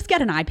 just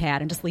get an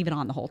iPad and just leave it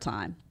on the whole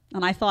time.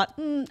 And I thought,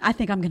 I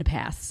think I'm going to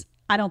pass.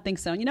 I don't think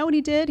so. And you know what he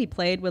did? He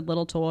played with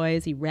little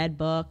toys. He read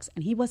books,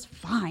 and he was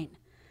fine.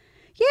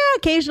 Yeah,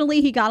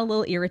 occasionally he got a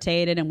little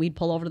irritated, and we'd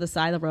pull over to the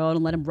side of the road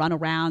and let him run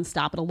around,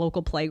 stop at a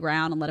local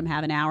playground, and let him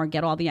have an hour,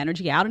 get all the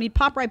energy out, and he'd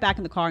pop right back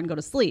in the car and go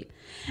to sleep.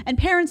 And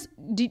parents,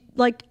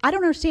 I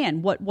don't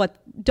understand. What?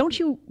 Don't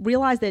you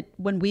realize that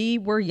when we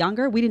were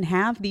younger, we didn't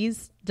have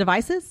these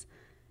devices?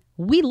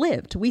 We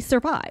lived. We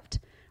survived,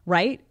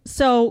 right?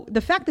 So the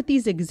fact that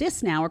these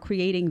exist now are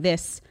creating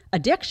this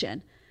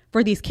addiction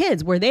for these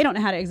kids where they don't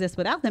know how to exist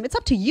without them. It's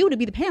up to you to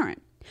be the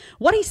parent.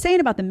 What he's saying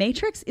about the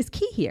Matrix is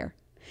key here.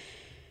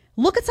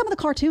 Look at some of the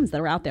cartoons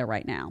that are out there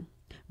right now.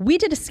 We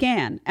did a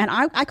scan, and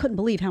I couldn't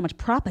believe how much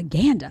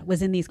propaganda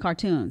was in these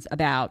cartoons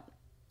about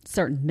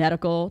certain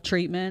medical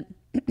treatment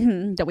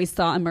that we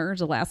saw emerge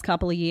the last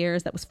couple of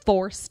years that was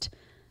forced.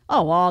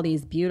 Oh, all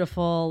these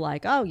beautiful,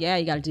 oh, yeah,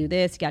 you got to do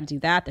this, you got to do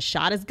that. The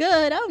shot is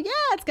good. Oh,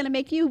 yeah, it's going to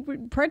make you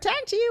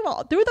protect you.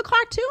 Well, through the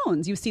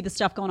cartoons, you see the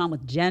stuff going on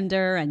with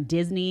gender and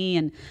Disney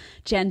and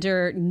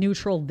gender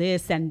neutral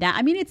this and that.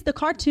 I mean, the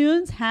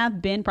cartoons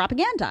have been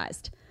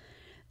propagandized.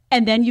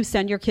 And then you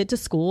send your kid to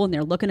school and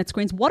they're looking at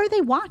screens. What are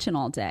they watching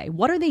all day?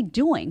 What are they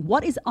doing?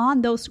 What is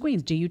on those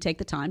screens? Do you take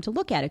the time to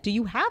look at it? Do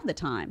you have the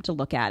time to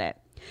look at it?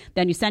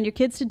 Then you send your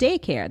kids to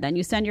daycare. Then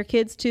you send your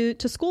kids to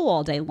school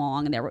all day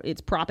long, and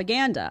it's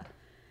propaganda.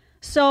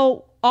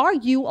 So are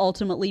you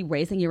ultimately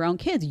raising your own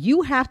kids?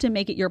 You have to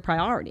make it your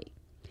priority.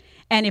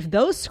 And if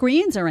those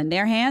screens are in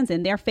their hands,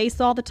 in their face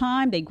all the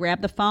time, they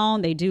grab the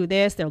phone, they do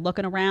this, they're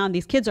looking around.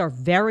 These kids are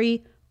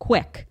very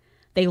quick.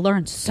 They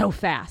learn so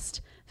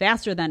fast,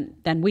 faster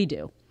than we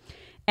do.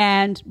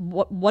 And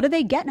what are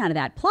they getting out of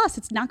that? Plus,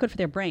 it's not good for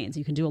their brains.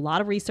 You can do a lot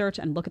of research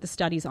and look at the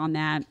studies on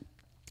that.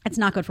 It's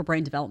not good for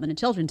brain development in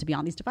children to be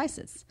on these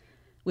devices,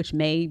 which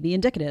may be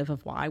indicative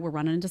of why we're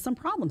running into some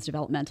problems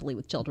developmentally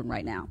with children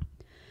right now.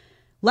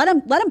 Let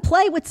them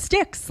play with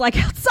sticks like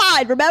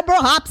outside. Remember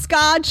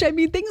hopscotch? I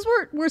mean, things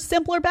were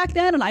simpler back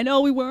then, and I know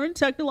we weren't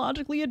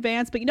technologically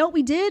advanced, but you know what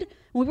we did?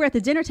 When we were at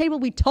the dinner table,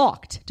 we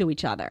talked to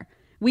each other.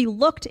 We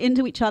looked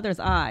into each other's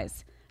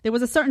eyes. There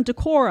was a certain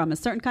decorum, a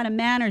certain kind of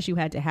manners you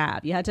had to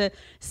have.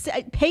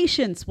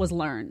 Patience was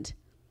learned.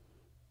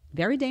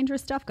 Very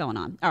dangerous stuff going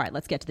on. All right,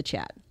 let's get to the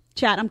chat.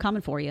 Chat, I'm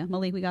coming for you.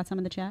 Malik, we got some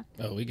in the chat?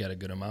 Oh, we got a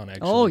good amount,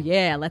 actually. Oh,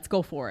 yeah. Let's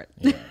go for it.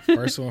 Yeah.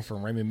 First one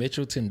from Raymond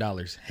Mitchell,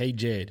 $10. Hey,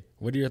 Jed,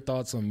 what are your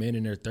thoughts on men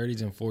in their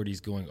 30s and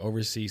 40s going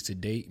overseas to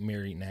date,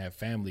 marry, and have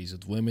families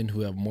with women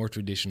who have more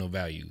traditional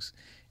values,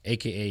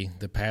 a.k.a.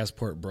 the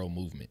passport bro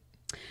movement?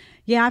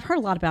 Yeah, I've heard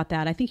a lot about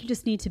that. I think you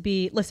just need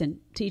to listen,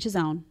 to each his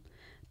own.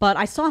 But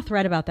I saw a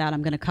thread about that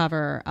I'm going to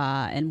cover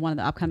in one of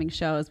the upcoming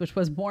shows, which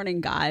was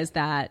warning guys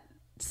that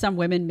some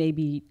women may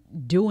be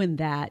doing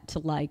that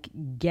to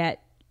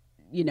get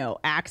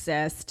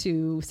access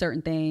to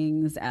certain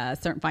things,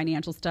 certain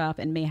financial stuff,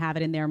 and may have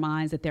it in their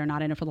minds that they're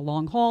not in it for the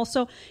long haul.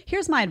 So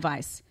here's my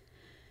advice.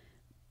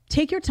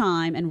 Take your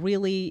time and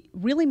really,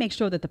 really make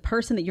sure that the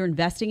person that you're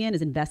investing in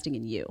is investing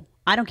in you.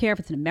 I don't care if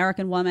it's an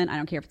American woman. I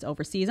don't care if it's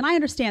overseas. And I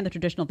understand the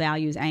traditional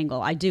values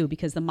angle. I do,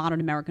 because the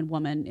modern American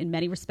woman in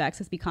many respects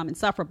has become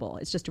insufferable.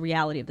 It's just a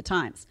reality of the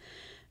times.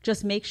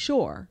 Just make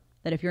sure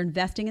that if you're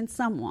investing in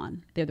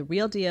someone, they're the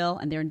real deal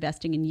and they're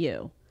investing in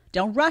you.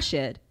 Don't rush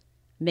it.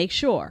 Make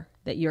sure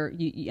that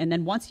and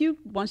then once you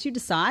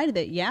decide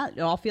that, yeah, it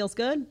all feels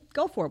good,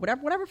 go for it.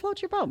 Whatever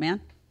floats your boat,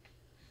 man.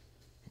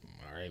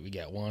 All right, we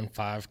got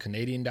 $5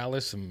 Canadian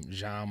from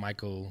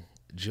Jean-Michael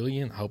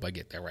Jillian. I hope I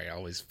get that right. I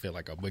always feel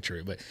like I butcher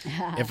it. But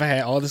if I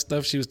had all the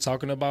stuff she was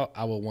talking about,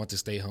 I would want to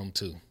stay home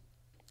too.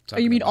 Oh,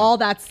 you mean all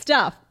that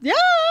stuff? Yeah.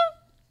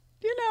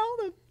 You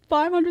know, the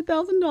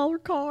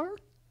 $500,000 car.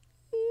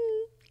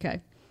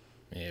 Okay.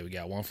 Yeah, we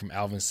got one from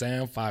Alvin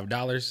Sam,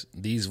 $5.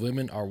 These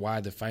women are why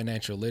the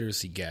financial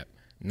literacy gap,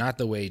 not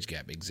the wage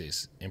gap,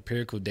 exists.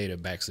 Empirical data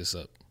backs this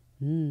up.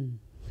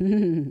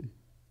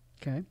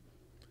 Okay.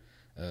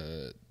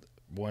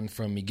 One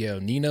from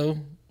Miguel Nino,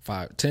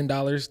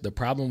 $10. The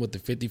problem with the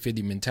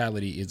 50-50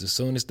 mentality is as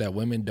soon as that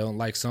woman don't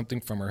like something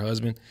from her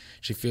husband,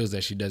 she feels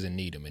that she doesn't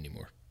need him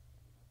anymore.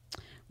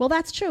 Well,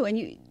 that's true.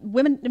 And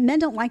men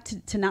don't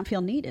like to not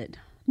feel needed.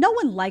 No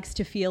one likes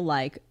to feel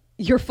like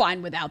you're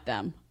fine without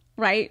them,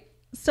 right?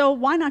 So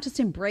why not just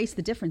embrace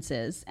the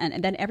differences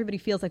and then everybody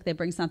feels like they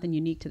bring something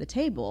unique to the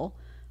table?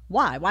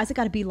 Why? Why has it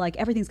got to be like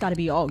everything's got to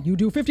be, oh, you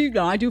do 50,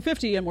 I do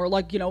 50, and we're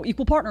like,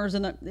 equal partners?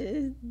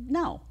 And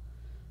no,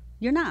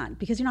 you're not,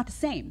 because you're not the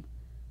same,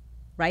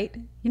 right?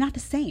 You're not the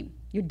same.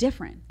 You're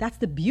different. That's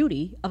the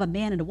beauty of a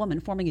man and a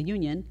woman forming a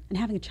union and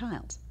having a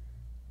child.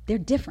 They're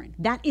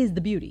different. That is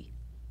the beauty.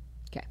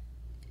 Okay.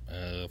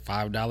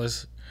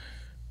 $5.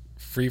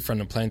 Free from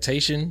the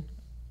plantation.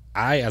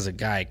 I, as a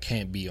guy,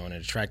 can't be on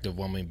an attractive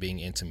woman being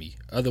into me.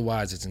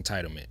 Otherwise, it's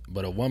entitlement.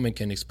 But a woman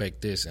can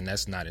expect this, and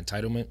that's not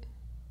entitlement.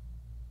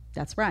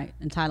 That's right.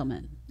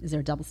 Entitlement. Is there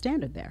a double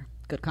standard there?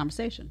 Good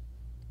conversation.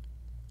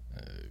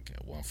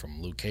 Got one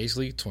from Luke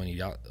Casely,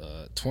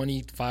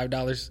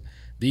 $25.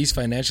 These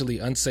financially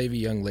unsavvy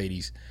young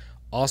ladies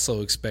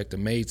also expect a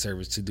maid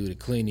service to do the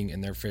cleaning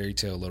in their fairy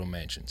tale little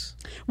mansions.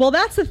 Well,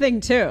 that's the thing,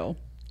 too.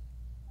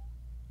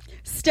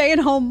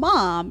 Stay-at-home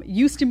mom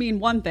used to mean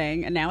one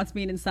thing, and now it's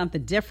meaning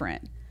something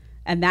different.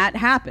 And that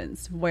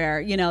happens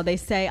where, they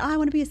say, I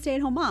want to be a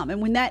stay-at-home mom.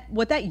 And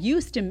what that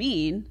used to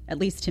mean, at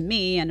least to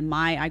me, and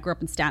I grew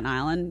up in Staten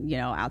Island,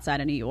 outside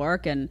of New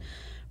York and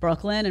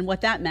Brooklyn. And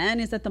what that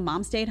meant is that the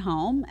mom stayed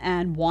home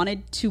and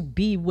wanted to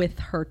be with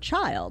her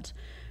child,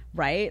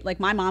 right? Like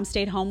my mom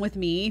stayed home with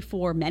me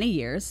for many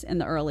years in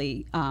the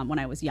early, when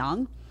I was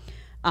young.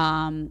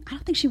 I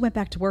don't think she went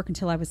back to work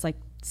until I was like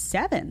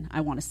 7,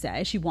 I want to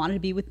say. She wanted to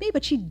be with me,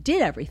 but she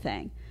did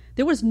everything.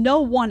 There was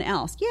no one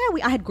else.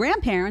 Yeah, I had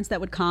grandparents that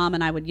would come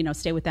and I would,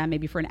 stay with them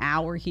maybe for an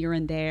hour here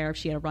and there if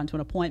she had to run to an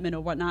appointment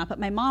or whatnot. But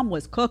my mom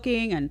was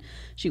cooking and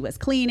she was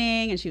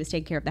cleaning and she was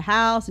taking care of the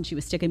house and she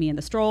was sticking me in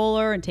the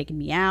stroller and taking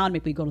me out.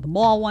 Maybe we go to the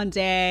mall one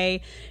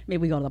day.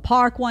 Maybe we go to the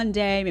park one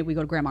day. Maybe we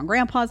go to grandma and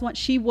grandpa's one.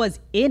 She was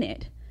in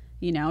it.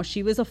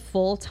 She was a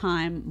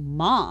full-time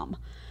mom.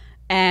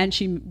 And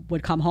she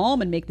would come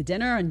home and make the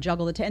dinner and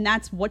juggle and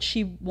that's what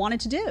she wanted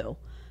to do.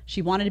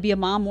 She wanted to be a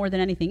mom more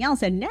than anything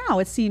else. And now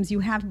it seems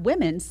you have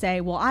women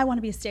say, well, I want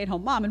to be a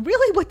stay-at-home mom. And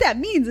really what that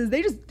means is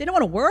they don't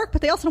want to work,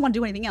 but they also don't want to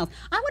do anything else.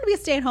 I want to be a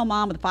stay-at-home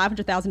mom with a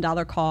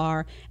 $500,000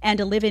 car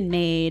and a live-in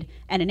maid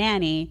and a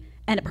nanny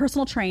and a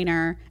personal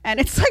trainer. And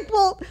it's like,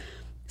 well,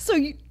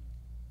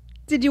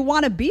 did you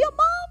want to be a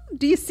mom?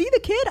 Do you see the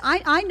kid?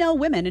 I know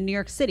women in New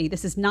York City.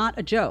 This is not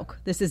a joke.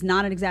 This is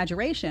not an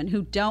exaggeration.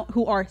 Who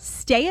are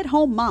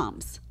stay-at-home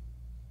moms,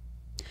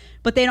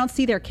 but they don't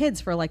see their kids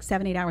for like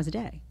 7-8 hours a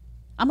day.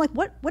 I'm like,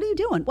 what are you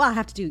doing? Well, I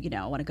have to do,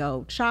 I want to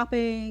go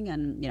shopping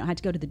and, I had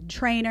to go to the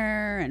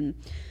trainer and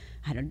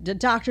I had a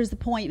doctor's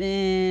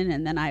appointment.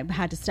 And then I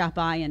had to stop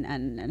by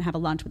and have a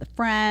lunch with a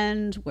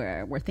friend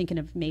where we're thinking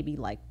of maybe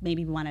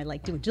we want to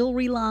do a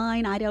jewelry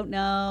line. I don't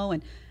know.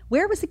 And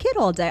where was the kid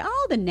all day?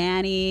 Oh, the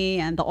nanny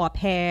and the au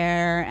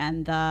pair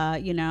and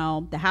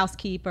the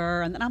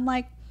housekeeper. And then I'm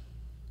like,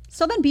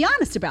 so then be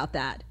honest about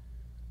that.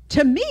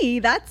 To me,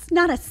 that's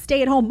not a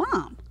stay-at-home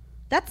mom.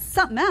 That's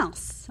something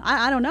else.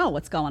 I don't know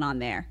what's going on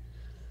there.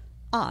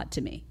 Odd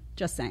to me.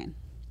 Just saying.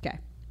 Okay.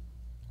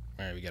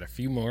 All right, we got a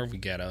few more. We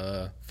got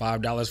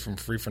 $5 from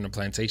Free from the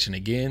Plantation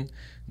again.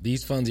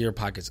 These funds in your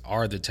pockets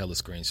are the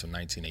telescreens from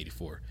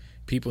 1984.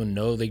 People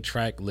know they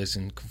track,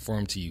 listen,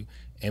 conform to you,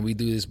 and we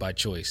do this by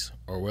choice,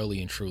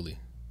 Orwellian truly.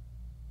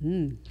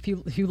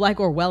 If you like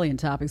Orwellian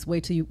topics,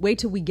 wait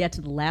till we get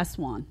to the last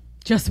one.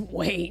 Just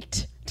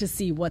wait to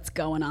see what's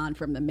going on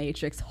from the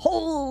Matrix.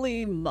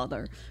 Holy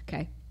mother.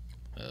 Okay.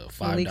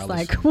 $5. Leaks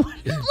like, what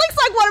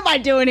am I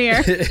doing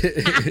here?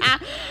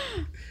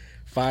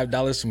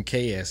 $5 from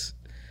KS.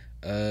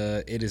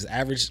 It is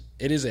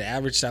an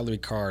average salary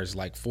cars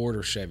like Ford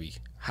or Chevy.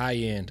 High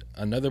end.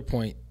 Another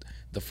point,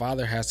 the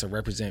father has to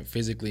represent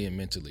physically and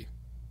mentally.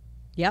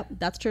 Yep,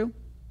 that's true.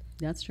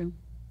 That's true.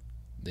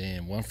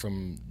 Then one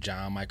from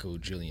John Michael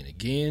Julian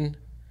again.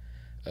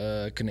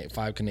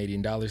 $5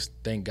 Canadian.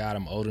 Thank God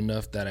I'm old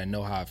enough that I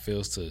know how it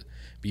feels to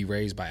be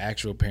raised by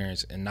actual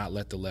parents and not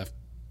let the left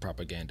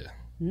propaganda.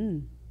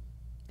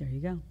 There you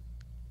go.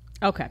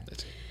 Okay.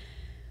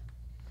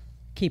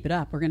 Keep it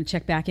up. We're going to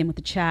check back in with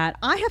the chat.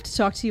 I have to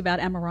talk to you about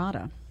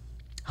Emirata.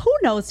 Who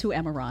knows who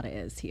Emirata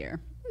is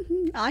here?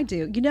 I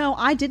do.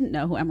 I didn't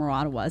know who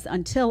Emirata was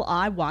until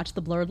I watched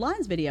the Blurred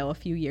Lines video a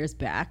few years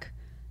back.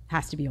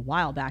 Has to be a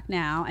while back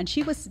now. And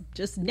she was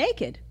just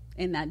naked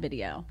in that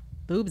video.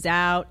 Boobs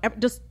out.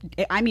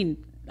 I'm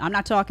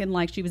not talking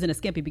like she was in a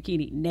skimpy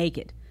bikini.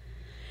 Naked.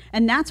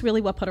 And that's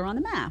really what put her on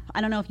the map.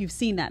 I don't know if you've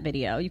seen that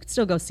video. You can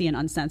still go see an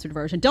uncensored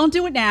version. Don't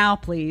do it now,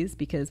 please,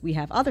 because we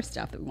have other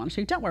stuff that we want to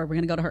show you. Don't worry, we're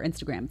going to go to her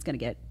Instagram. It's going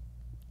to get,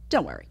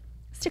 don't worry,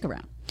 stick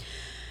around.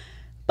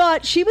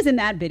 But she was in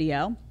that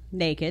video,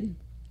 naked.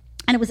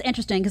 And it was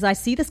interesting because I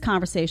see this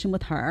conversation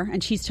with her,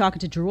 and she's talking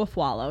to Drew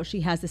Afwalo.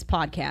 She has this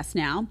podcast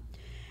now.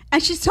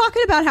 And she's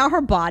talking about how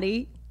her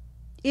body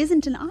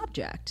isn't an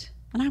object.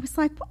 And I was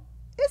like,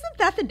 isn't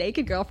that the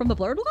naked girl from the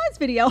Blurred Lines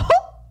video?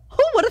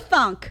 Who would have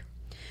thunk?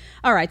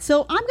 All right,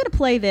 so I'm going to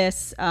play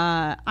this.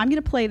 I'm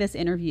going to play this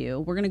interview.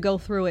 We're going to go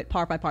through it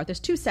part by part. There's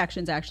 2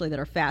 sections, actually, that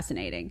are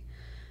fascinating.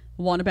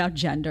 One about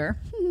gender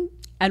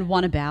and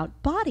one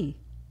about body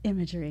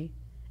imagery.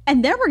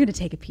 And then we're going to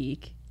take a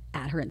peek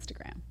at her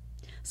Instagram.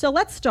 So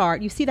let's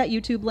start. You see that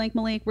YouTube link,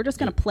 Malik? We're just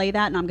going to play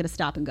that, and I'm going to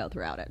stop and go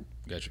throughout it.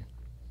 Gotcha.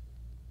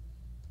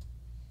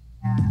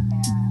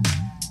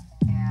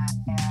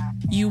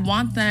 You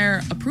want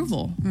their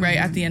approval, right?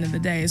 At the end of the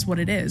day is what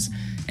it is.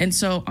 And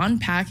so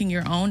unpacking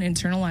your own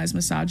internalized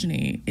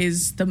misogyny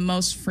is the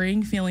most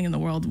freeing feeling in the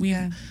world.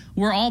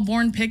 We're all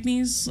born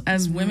pick-me's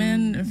as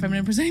women,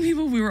 feminine presenting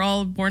people. We were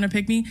all born a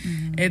pick-me.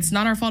 It's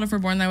not our fault if we're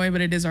born that way, but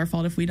it is our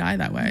fault if we die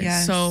that way.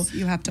 Yes, so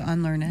you have to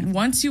unlearn it.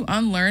 Once you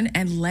unlearn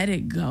and let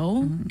it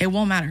go, it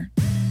won't matter.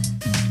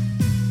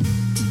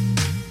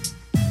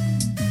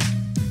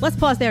 Let's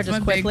pause there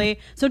just quickly.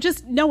 So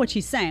just know what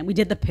she's saying. We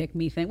did the pick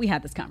me thing. We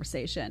had this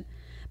conversation.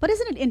 But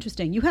isn't it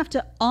interesting? You have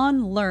to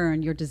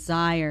unlearn your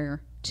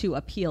desire to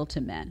appeal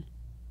to men.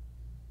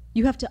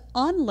 You have to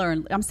unlearn,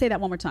 I'm going to say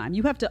that one more time.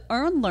 You have to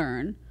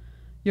unlearn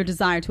your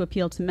desire to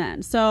appeal to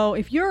men. So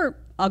if you're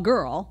a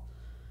girl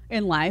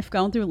in life,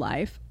 going through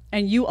life,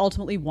 and you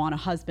ultimately want a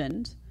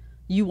husband,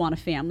 you want a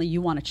family,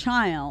 you want a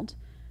child,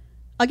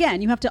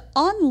 again, you have to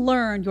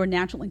unlearn your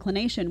natural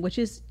inclination, which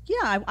is,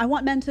 I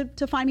want men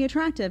to find me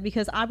attractive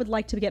because I would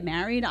like to get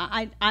married.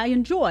 I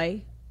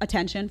enjoy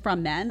attention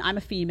from men. I'm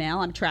a female.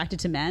 I'm attracted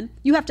to men.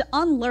 You have to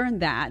unlearn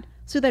that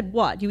so that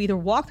what? You either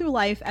walk through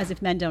life as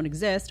if men don't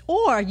exist,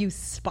 or you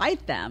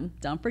spite them.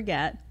 Don't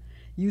forget,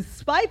 you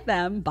spite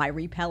them by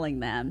repelling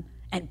them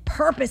and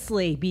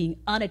purposely being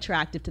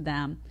unattractive to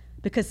them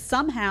because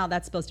somehow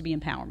that's supposed to be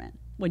empowerment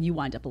when you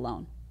wind up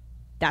alone.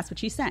 That's what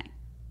she's saying.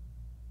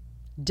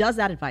 Does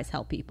that advice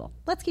help people?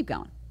 Let's keep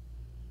going.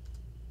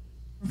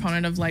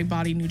 Proponent of like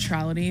body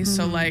neutrality.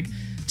 So like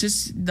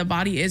just the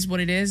body is what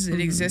it is.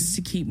 It exists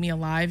to keep me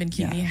alive and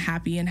keep me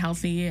happy and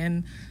healthy,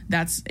 and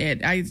that's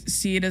it. I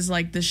see it as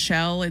like the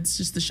shell. It's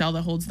just the shell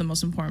that holds the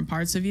most important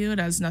parts of you. It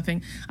has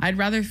nothing. I'd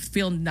rather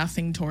feel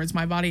nothing towards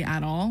my body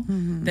at all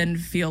than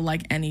feel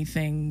like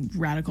anything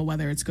radical,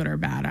 whether it's good or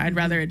bad. I'd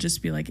rather it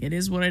just be like, it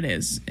is what it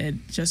is.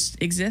 It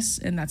just exists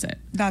and that's it.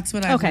 That's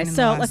what I Okay,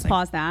 so let's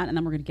pause that and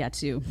then we're going to get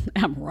to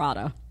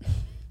Amrata.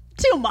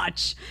 Too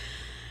much.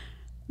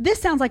 This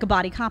sounds like a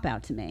body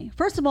cop-out to me.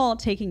 First of all,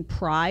 taking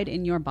pride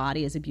in your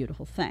body is a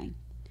beautiful thing.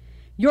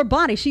 Your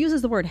body, she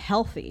uses the word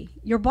healthy.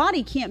 Your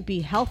body can't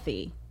be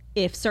healthy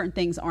if certain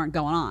things aren't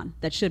going on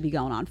that should be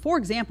going on. For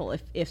example,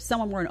 if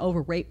someone were an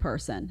overweight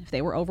person, if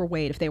they were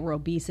overweight, if they were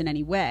obese in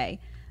any way,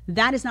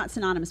 that is not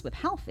synonymous with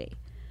healthy.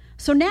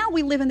 So now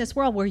we live in this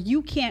world where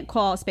you can't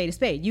call a spade a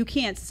spade. You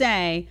can't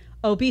say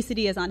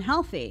obesity is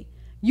unhealthy.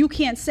 You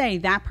can't say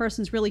that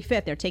person's really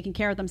fit. They're taking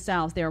care of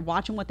themselves. They're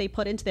watching what they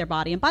put into their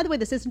body. And by the way,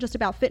 this isn't just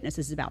about fitness.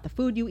 This is about the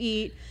food you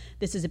eat.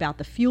 This is about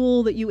the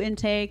fuel that you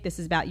intake. This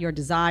is about your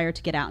desire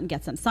to get out and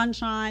get some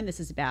sunshine. This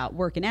is about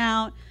working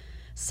out.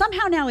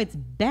 Somehow now it's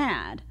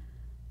bad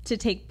to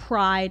take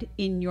pride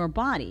in your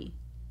body.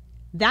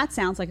 That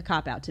sounds like a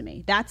cop-out to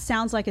me. That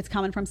sounds like it's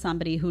coming from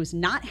somebody who's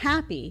not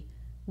happy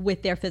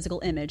with their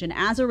physical image, and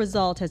as a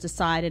result has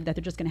decided that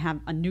they're just going to have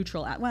a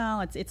neutral.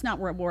 Well, it's not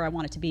where I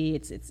want it to be.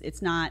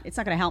 It's not going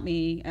to help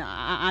me.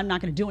 I'm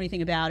not going to do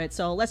anything about it.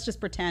 So let's just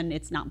pretend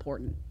it's not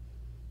important.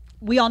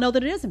 We all know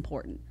that it is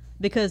important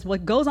because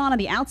what goes on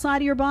the outside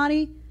of your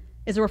body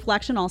is a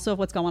reflection also of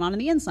what's going on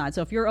the inside.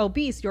 So if you're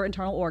obese, your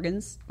internal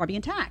organs are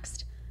being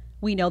taxed.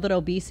 We know that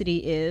obesity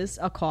is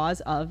a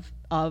cause of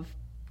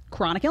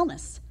chronic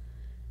illness.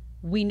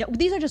 We know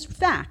these are just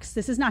facts.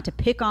 This is not to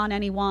pick on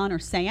anyone or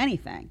say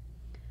anything.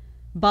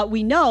 But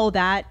we know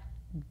that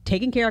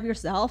taking care of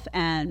yourself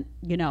and,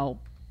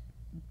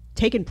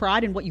 taking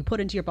pride in what you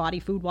put into your body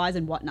food-wise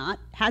and whatnot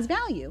has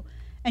value.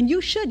 And you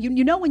should.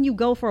 You know when you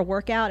go for a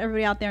workout,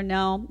 everybody out there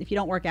know, if you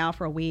don't work out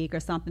for a week or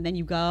something, then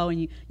you go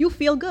and you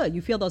feel good.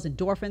 You feel those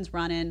endorphins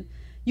running.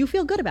 You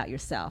feel good about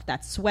yourself.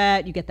 That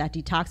sweat, you get that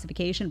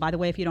detoxification. By the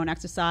way, if you don't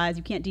exercise,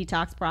 you can't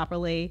detox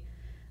properly.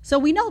 So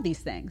we know these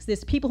things.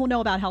 There's people who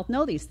know about health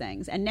know these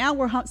things. And now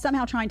we're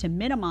somehow trying to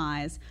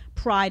minimize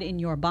pride in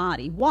your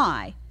body.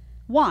 Why?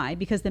 Why?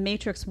 Because the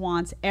Matrix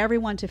wants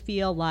everyone to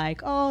feel like,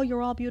 oh,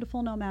 you're all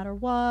beautiful no matter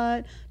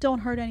what.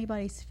 Don't hurt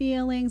anybody's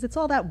feelings. It's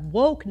all that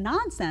woke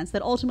nonsense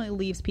that ultimately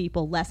leaves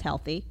people less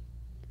healthy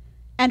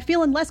and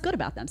feeling less good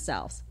about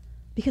themselves.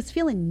 Because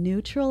feeling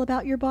neutral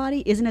about your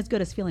body isn't as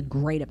good as feeling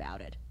great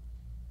about it.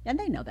 And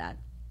they know that.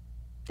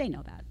 They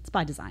know that. It's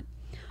by design.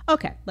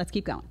 Okay, let's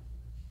keep going.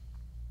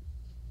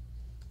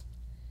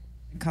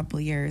 couple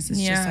years.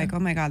 It's just like, oh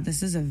my God,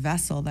 this is a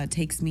vessel that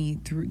takes me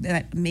through,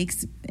 that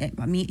makes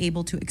me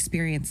able to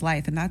experience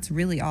life. And that's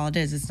really all it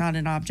is. It's not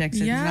an object.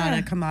 It's not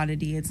a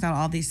commodity. It's not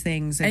all these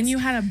things. And you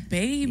had a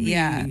baby.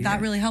 Yeah,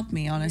 that really helped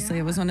me, honestly.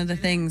 It was one of the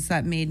things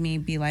that made me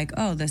be like,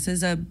 oh, this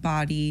is a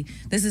body.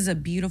 This is a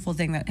beautiful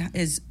thing that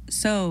is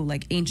so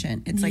like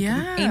ancient. It's like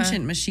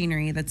ancient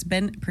machinery that's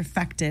been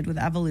perfected with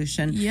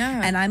evolution.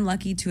 Yeah. And I'm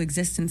lucky to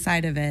exist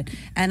inside of it.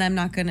 And I'm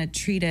not going to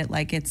treat it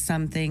like it's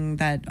something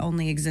that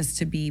only exists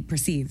to be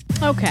perceived.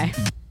 Okay.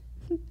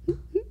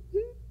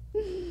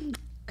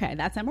 Okay,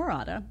 that's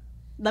Emerada.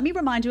 Let me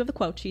remind you of the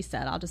quote she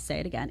said. I'll just say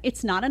it again.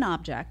 It's not an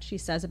object, she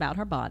says about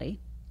her body.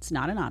 It's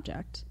not an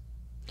object.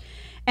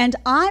 And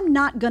I'm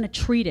not going to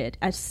treat it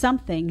as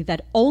something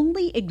that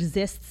only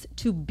exists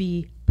to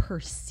be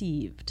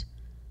perceived.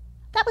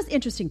 That was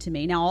interesting to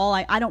me. Now,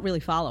 I don't really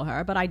follow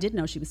her, but I did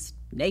know she was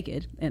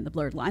naked in the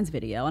Blurred Lines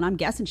video, and I'm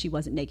guessing she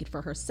wasn't naked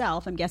for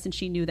herself. I'm guessing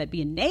she knew that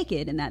being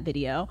naked in that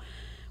video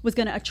was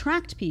going to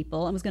attract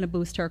people and was going to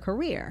boost her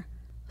career.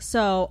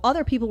 So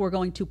other people were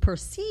going to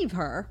perceive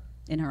her,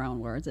 in her own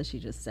words, as she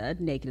just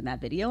said, naked in that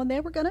video, and they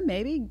were going to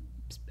maybe,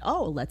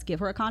 oh, let's give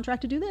her a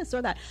contract to do this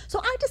or that. So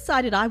I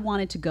decided I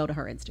wanted to go to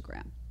her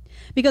Instagram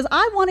because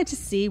I wanted to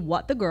see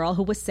what the girl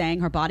who was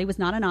saying her body was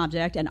not an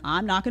object and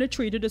I'm not going to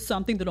treat it as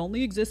something that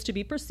only exists to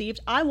be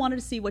perceived. I wanted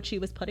to see what she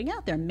was putting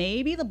out there.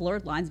 Maybe the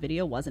Blurred Lines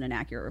video wasn't an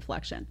accurate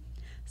reflection.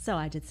 So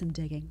I did some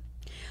digging.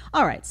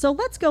 All right, so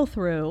let's go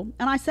through,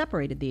 and I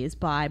separated these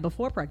by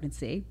before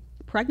pregnancy,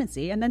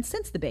 and then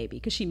since the baby,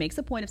 because she makes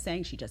a point of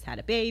saying she just had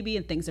a baby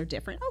and things are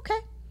different. Okay,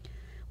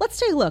 let's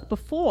take a look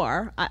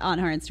before on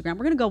her Instagram.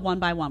 We're going to go one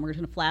by one. We're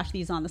going to flash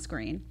these on the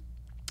screen.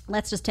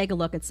 Let's just take a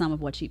look at some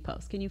of what she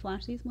posts. Can you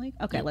flash these, Malik?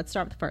 Okay, Let's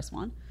start with the first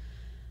one.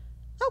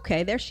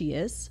 Okay, there she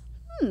is.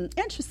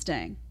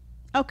 Interesting.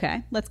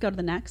 Okay, let's go to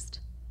the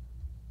next.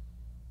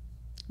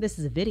 This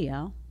is a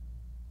video.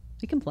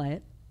 We can play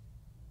it.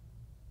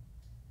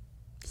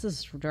 This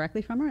is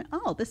directly from her.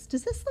 Oh, does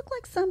this look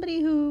like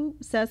somebody who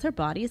says her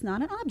body is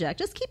not an object?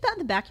 Just keep that in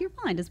the back of your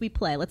mind as we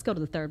play. Let's go to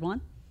the third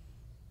one.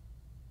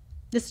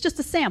 This is just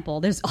a sample.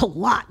 There's a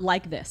lot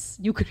like this.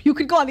 You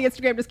could go on the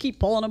Instagram, just keep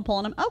pulling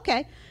them.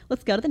 Okay,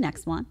 let's go to the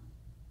next one.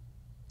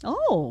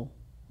 Oh,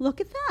 look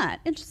at that.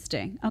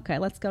 Interesting. Okay,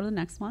 let's go to the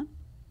next one.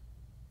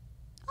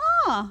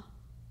 Ah,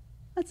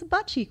 that's a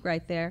butt cheek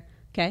right there.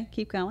 Okay,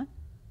 keep going.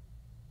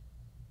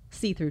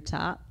 See-through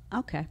top.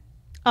 Okay.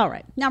 All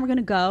right, now we're going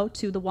to go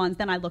to the ones.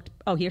 Then I looked.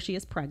 Oh, here she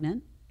is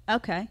pregnant.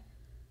 Okay,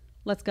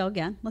 let's go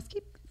again. Let's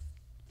keep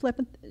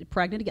flipping.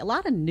 Pregnant again. A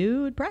lot of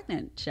nude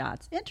pregnant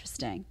shots.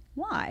 Interesting.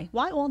 Why?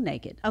 Why all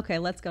naked? Okay,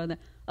 let's go.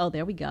 Oh,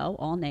 there we go.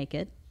 All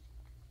naked.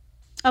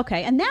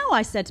 Okay, and now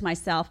I said to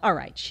myself, all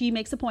right, she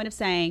makes a point of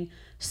saying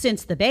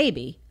since the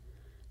baby,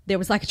 there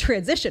was like a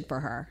transition for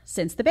her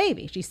since the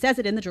baby. She says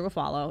it in the Drew or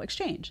Follow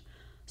exchange.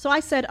 So I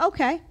said,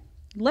 okay,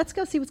 let's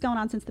go see what's going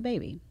on since the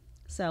baby.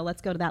 So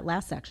let's go to that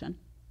last section.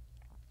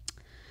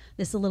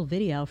 This is a little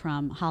video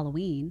from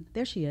Halloween.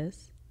 There she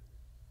is,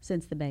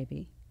 since the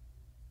baby.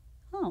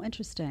 Oh,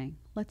 interesting.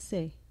 Let's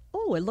see.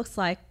 Oh, it looks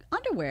like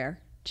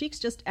underwear. Cheeks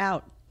just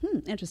out.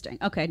 Interesting.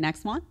 Okay,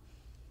 next one.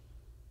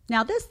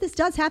 Now, this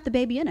does have the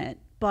baby in it,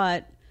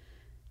 but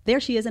there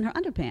she is in her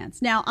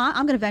underpants. Now,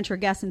 I'm going to venture a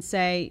guess and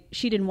say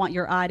she didn't want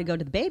your eye to go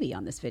to the baby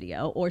on this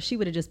video, or she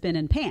would have just been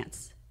in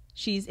pants.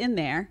 She's in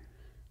there,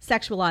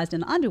 sexualized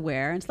in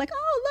underwear, and it's like,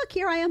 oh, look,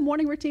 here I am,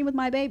 morning routine with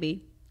my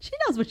baby. She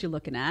knows what you're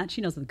looking at.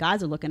 She knows what the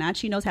guys are looking at.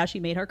 She knows how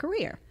she made her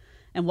career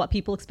and what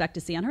people expect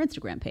to see on her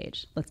Instagram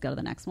page. Let's go to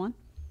the next one.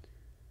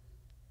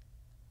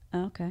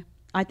 Okay.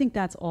 I think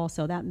that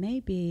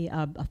may be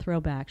a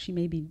throwback. She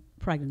may be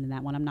pregnant in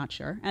that one. I'm not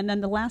sure. And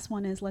then the last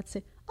one is, let's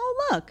see.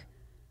 Oh, look.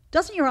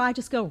 Doesn't your eye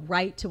just go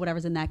right to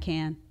whatever's in that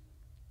can?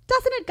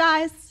 Doesn't it,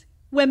 guys?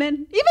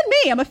 Women? Even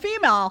me. I'm a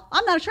female.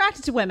 I'm not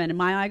attracted to women. And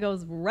my eye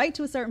goes right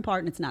to a certain part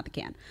and it's not the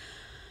can.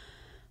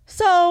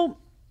 So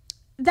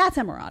that's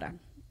Emerada.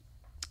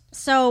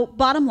 So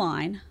bottom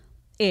line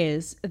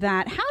is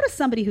that how does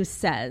somebody who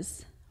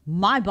says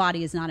my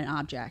body is not an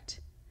object,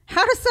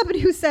 how does somebody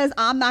who says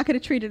I'm not going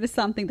to treat it as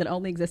something that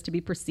only exists to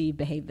be perceived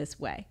behave this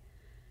way?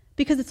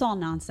 Because it's all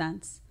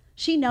nonsense.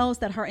 She knows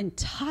that her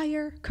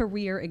entire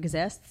career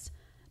exists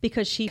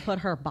because she put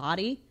her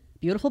body,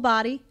 beautiful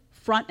body,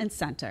 front and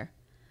center.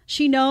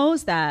 She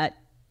knows that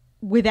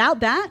without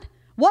that,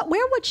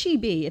 where would she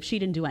be if she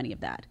didn't do any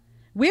of that?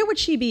 Where would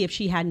she be if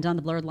she hadn't done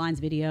the Blurred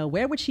Lines video?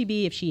 Where would she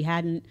be if she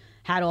hadn't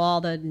had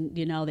all the,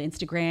 the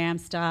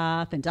Instagram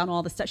stuff and done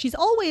all the stuff? She's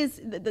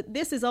always,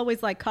 this is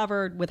always like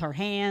covered with her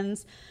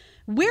hands.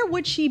 Where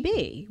would she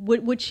be?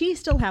 Would she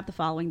still have the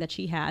following that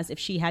she has if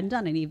she hadn't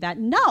done any of that?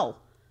 No,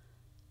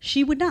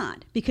 she would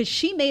not, because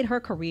she made her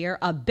career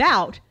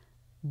about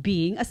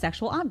being a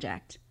sexual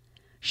object.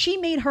 She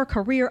made her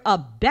career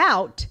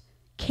about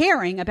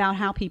caring about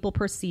how people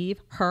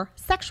perceive her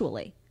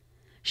sexually.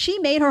 She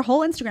made her whole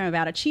Instagram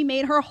about it. She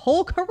made her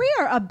whole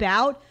career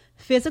about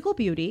physical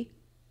beauty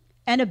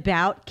and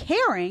about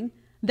caring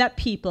that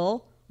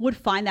people would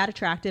find that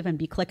attractive and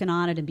be clicking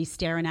on it and be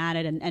staring at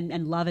it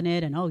and loving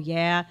it. And, oh,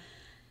 yeah.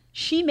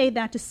 She made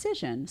that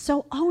decision.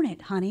 So own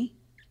it, honey.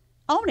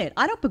 Own it.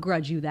 I don't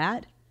begrudge you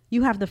that.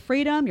 You have the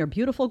freedom. You're a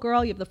beautiful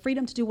girl. You have the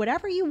freedom to do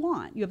whatever you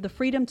want. You have the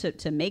freedom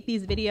to make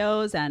these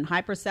videos and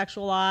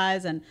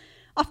hypersexualize. And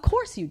of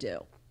course you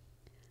do.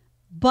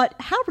 But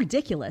how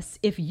ridiculous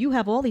if you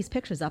have all these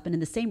pictures up and in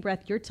the same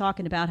breath you're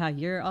talking about how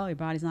your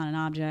body's not an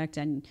object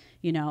and,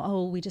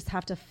 we just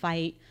have to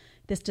fight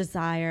this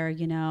desire,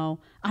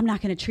 I'm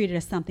not going to treat it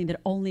as something that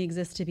only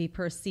exists to be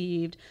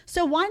perceived.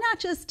 So why not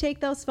just take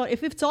those photos?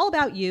 If it's all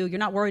about you, you're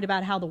not worried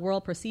about how the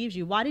world perceives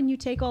you, why didn't you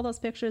take all those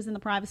pictures in the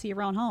privacy of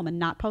your own home and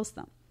not post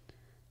them?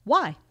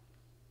 Why?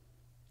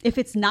 If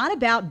it's not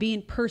about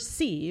being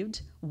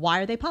perceived, why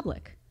are they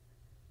public?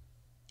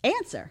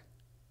 Answer.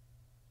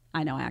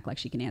 I know I act like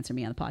she can answer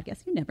me on the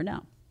podcast. You never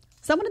know.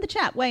 Someone in the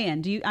chat, weigh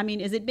in.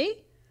 Is it me?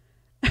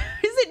 Is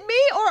it me,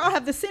 or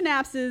have the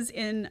synapses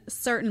in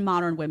certain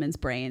modern women's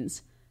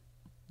brains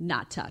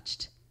not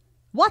touched?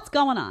 What's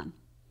going on?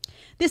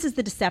 This is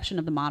the deception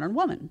of the modern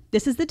woman.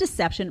 This is the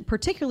deception,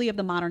 particularly of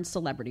the modern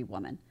celebrity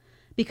woman,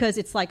 because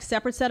it's like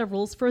separate set of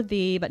rules for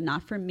thee, but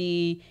not for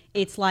me.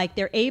 It's like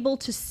they're able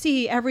to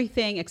see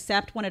everything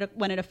except when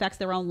it affects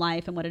their own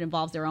life and when it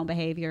involves their own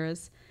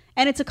behaviors.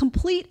 And it's a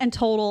complete and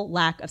total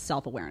lack of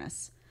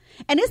self-awareness.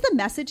 And is the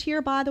message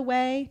here, by the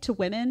way, to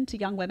women, to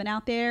young women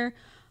out there,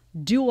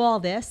 do all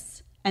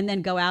this and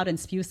then go out and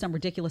spew some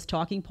ridiculous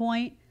talking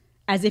point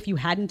as if you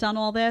hadn't done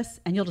all this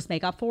and you'll just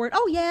make up for it?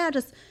 Oh yeah,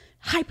 just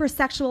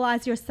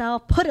hypersexualize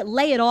yourself,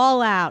 lay it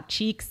all out,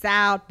 cheeks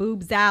out,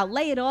 boobs out,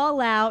 lay it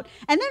all out,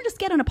 and then just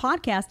get on a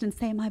podcast and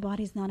say, my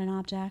body's not an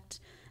object.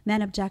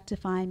 Men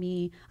objectify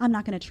me. I'm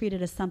not going to treat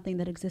it as something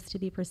that exists to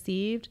be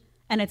perceived.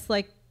 And it's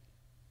like,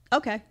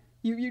 okay,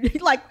 you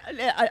like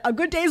a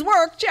good day's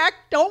work, check,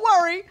 don't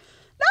worry.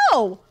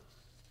 No,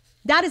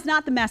 that is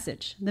not the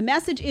message. The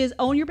message is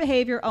own your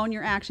behavior, own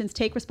your actions,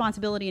 take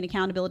responsibility and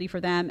accountability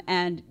for them,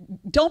 and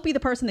don't be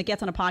the person that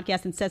gets on a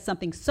podcast and says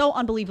something so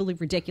unbelievably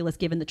ridiculous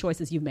given the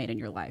choices you've made in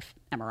your life.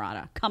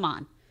 Emirata, come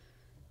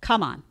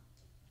on.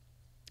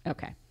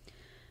 Okay,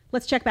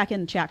 let's check back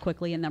in the chat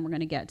quickly, and then we're going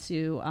to get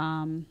to,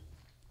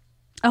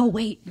 oh,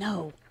 wait,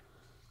 no.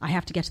 I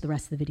have to get to the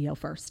rest of the video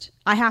first.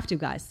 I have to,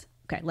 guys.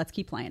 Okay, let's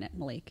keep playing it,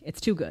 Malik. It's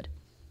too good.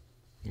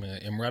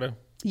 Emirata?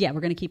 Yeah,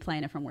 we're going to keep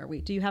playing it from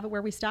do you have it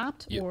where we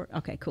stopped? Yep. Or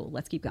okay, cool.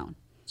 Let's keep going.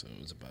 So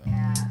it was about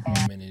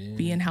a minute in.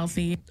 Being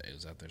healthy. It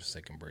was after the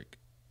second break.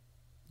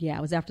 Yeah,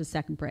 it was after the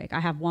second break. I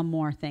have one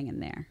more thing in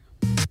there.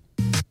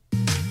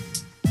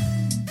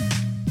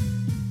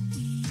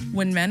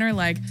 When men are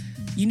like,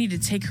 you need to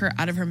take her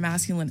out of her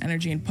masculine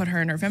energy and put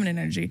her in her feminine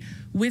energy.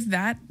 With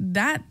that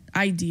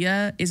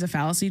idea is a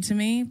fallacy to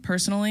me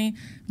personally,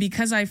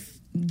 because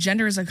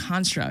gender is a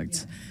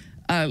construct. Yeah.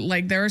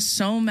 There are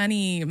so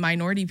many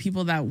minority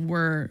people that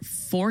were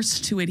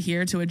forced to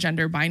adhere to a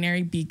gender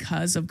binary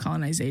because of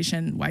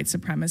colonization, white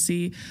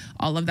supremacy,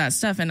 all of that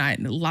stuff. And a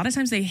lot of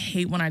times they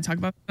hate when I talk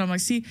about it. I'm like,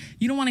 see,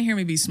 you don't want to hear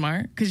me be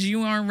smart because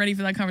you aren't ready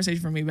for that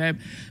conversation for me, babe.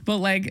 But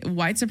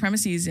white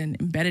supremacy is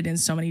embedded in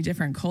so many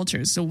different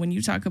cultures. So when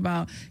you talk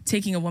about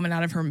taking a woman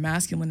out of her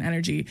masculine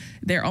energy,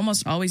 they're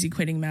almost always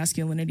equating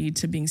masculinity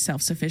to being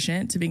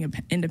self-sufficient, to being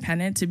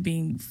independent, to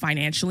being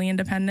financially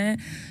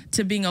independent,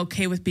 to being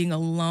okay with being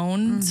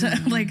alone.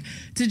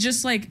 To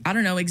just I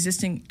don't know,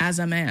 existing as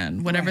a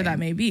man, whatever that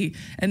may be.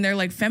 And they're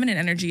like, feminine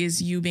energy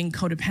is you being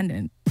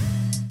codependent.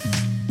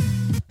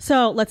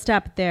 So let's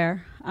stop it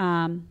there.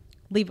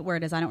 Leave it where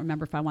it is. I don't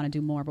remember if I want to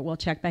do more, but we'll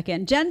check back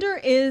in.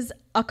 Gender is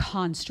a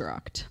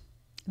construct.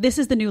 This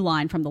is the new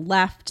line from the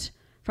left,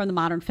 from the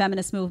modern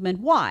feminist movement.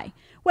 Why?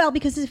 Well,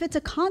 because if it's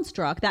a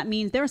construct, that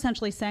means they're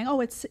essentially saying,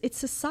 oh, it's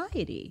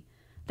society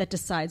that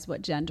decides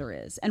what gender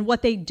is. And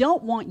what they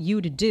don't want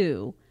you to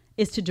do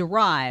is to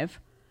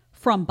derive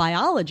from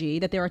biology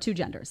that there are two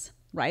genders,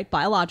 right?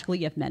 Biologically,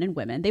 you have men and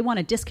women. They want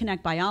to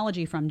disconnect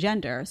biology from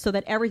gender so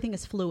that everything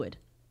is fluid,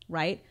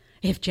 right?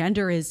 If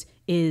gender is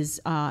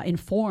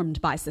informed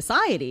by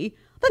society,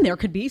 then there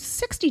could be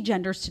 60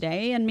 genders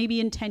today, and maybe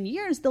in 10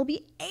 years, there'll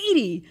be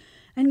 80.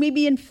 And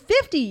maybe in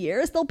 50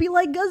 years, there'll be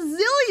like a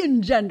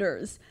zillion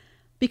genders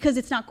because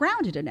it's not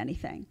grounded in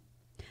anything.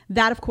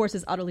 That, of course,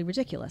 is utterly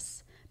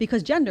ridiculous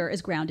because gender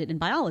is grounded in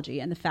biology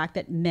and the fact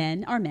that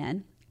men are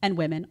men and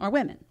women are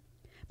women.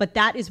 But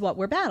that is what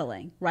we're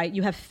battling, right?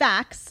 You have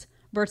facts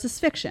versus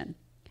fiction,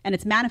 and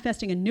it's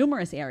manifesting in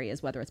numerous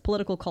areas, whether it's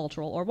political,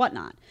 cultural, or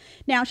whatnot.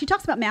 Now, she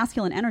talks about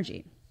masculine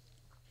energy.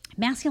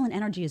 Masculine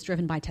energy is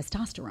driven by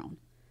testosterone.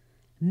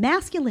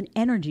 Masculine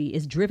energy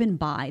is driven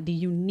by the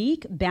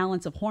unique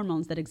balance of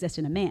hormones that exist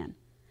in a man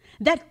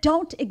that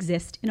don't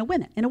exist in a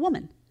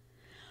woman.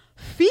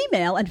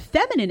 Female and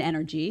feminine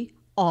energy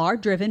are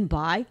driven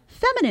by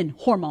feminine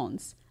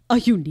hormones, a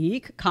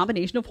unique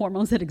combination of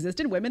hormones that exist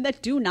in women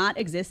that do not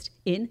exist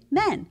in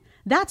men.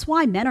 That's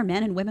why men are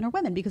men and women are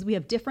women, because we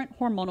have different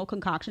hormonal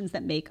concoctions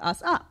that make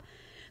us up.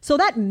 So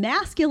that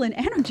masculine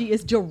energy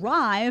is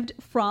derived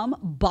from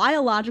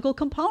biological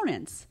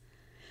components.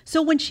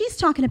 So when she's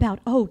talking about,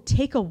 oh,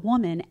 take a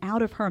woman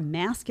out of her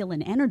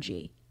masculine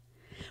energy,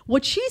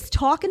 what she's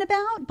talking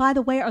about, by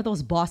the way, are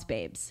those boss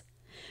babes.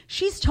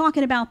 She's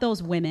talking about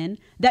those women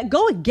that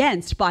go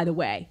against, by the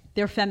way,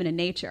 their feminine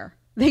nature.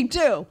 They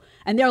do.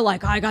 And they're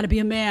like, I got to be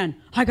a man.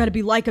 I got to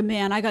be like a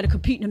man. I got to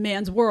compete in a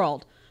man's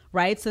world,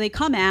 right? So they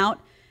come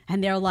out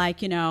and they're like,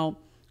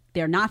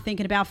 they're not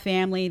thinking about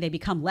family. They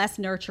become less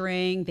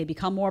nurturing. They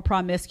become more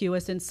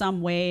promiscuous in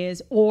some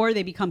ways, or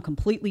they become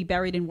completely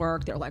buried in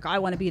work. They're like, I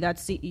want to be that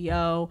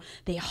CEO.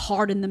 They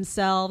harden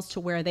themselves to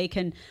where they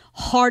can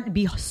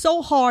be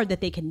so hard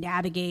that they can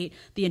navigate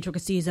the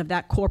intricacies of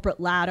that corporate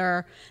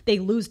ladder. They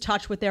lose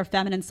touch with their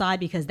feminine side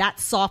because that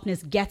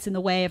softness gets in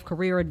the way of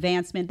career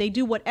advancement. They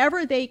do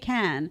whatever they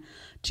can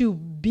to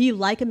be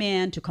like a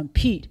man, to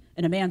compete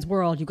in a man's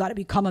world. You got to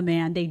become a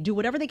man. They do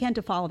whatever they can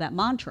to follow that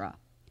mantra.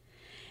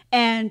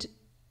 And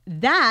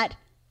that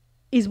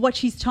is what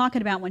she's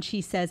talking about when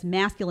she says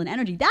masculine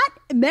energy. That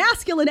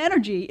masculine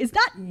energy is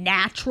not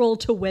natural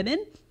to women.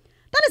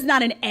 That is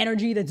not an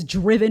energy that's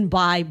driven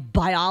by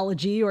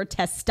biology or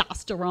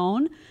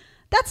testosterone.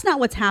 That's not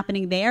what's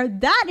happening there.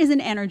 That is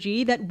an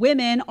energy that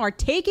women are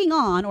taking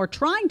on or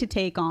trying to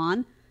take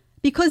on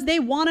because they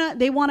want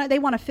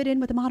to fit in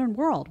with the modern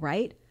world,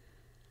 right?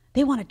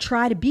 They want to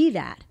try to be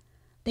that.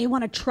 They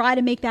want to try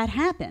to make that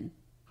happen.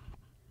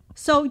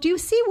 So do you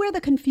see where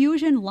the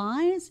confusion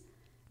lies?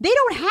 Women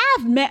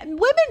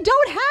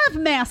don't have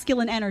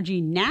masculine energy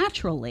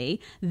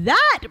naturally.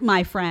 That,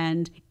 my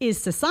friend, is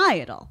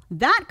societal.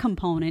 That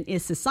component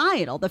is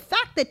societal. The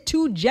fact that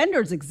two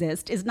genders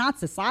exist is not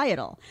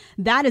societal.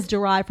 That is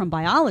derived from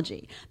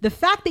biology. The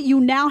fact that you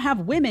now have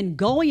women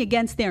going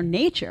against their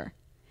nature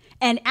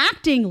and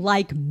acting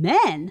like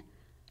men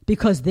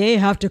because they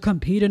have to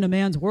compete in a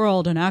man's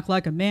world and act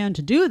like a man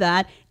to do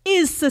that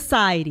is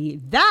society.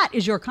 That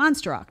is your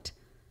construct.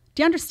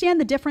 Do you understand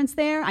the difference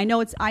there? I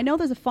know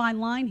there's a fine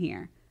line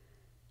here,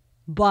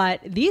 but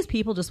these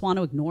people just want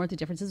to ignore the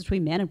differences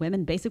between men and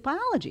women in basic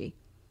biology.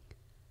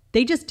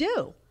 They just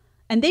do.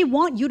 And they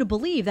want you to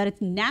believe that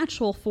it's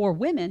natural for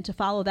women to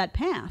follow that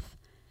path.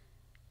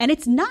 And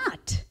it's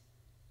not.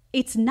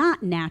 It's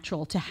not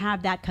natural to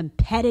have that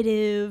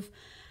competitive.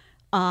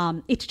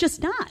 It's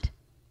just not,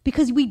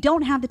 because we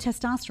don't have the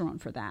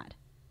testosterone for that.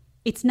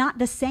 It's not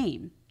the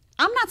same.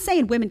 I'm not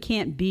saying women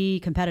can't be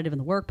competitive in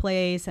the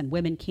workplace and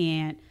women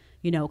can't,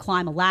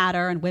 climb a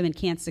ladder and women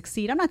can't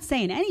succeed. I'm not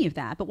saying any of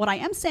that. But what I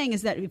am saying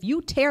is that if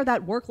you tear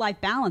that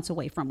work-life balance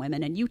away from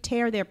women and you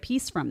tear their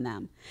peace from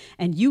them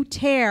and you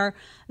tear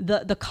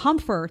the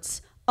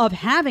comforts of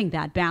having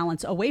that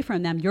balance away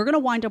from them, you're going to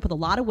wind up with a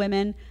lot of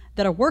women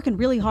that are working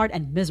really hard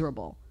and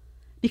miserable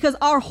because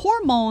our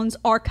hormones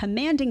are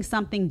commanding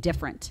something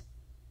different.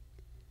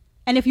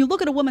 And if you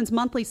look at a woman's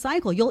monthly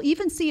cycle, you'll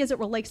even see as it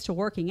relates to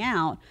working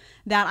out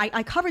that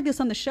I covered this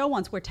on the show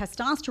once where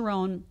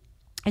testosterone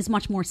is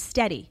much more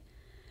steady.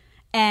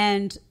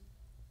 And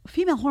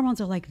female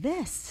hormones are like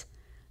this.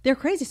 They're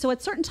crazy. So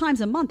at certain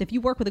times a month, if you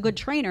work with a good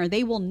trainer,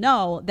 they will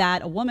know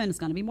that a woman is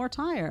going to be more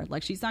tired.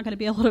 Like she's not going to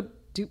be able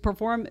to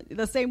perform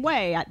the same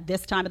way at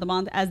this time of the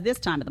month as this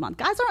time of the month.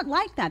 Guys aren't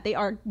like that. They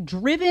are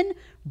driven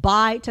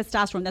by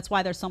testosterone. That's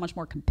why they're so much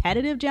more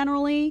competitive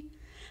generally.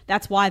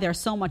 That's why they're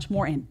so much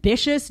more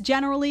ambitious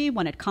generally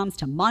when it comes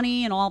to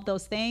money and all of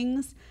those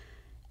things.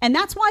 And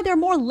that's why they're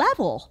more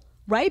level,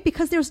 right?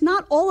 Because there's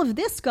not all of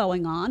this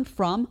going on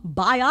from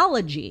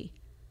biology.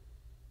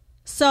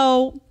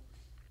 So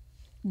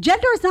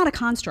gender is not a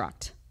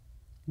construct.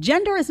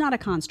 Gender is not a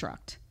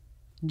construct.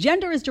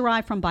 Gender is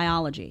derived from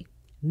biology.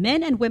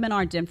 Men and women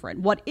are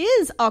different. What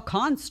is a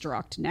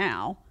construct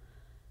now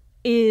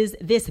is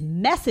this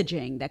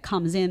messaging that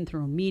comes in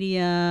through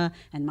media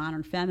and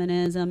modern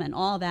feminism and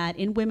all that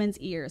in women's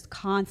ears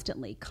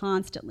constantly,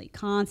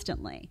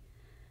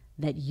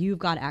 that you've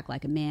got to act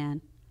like a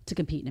man to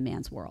compete in a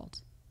man's world.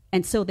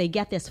 And so they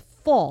get this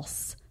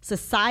false,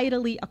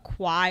 societally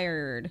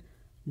acquired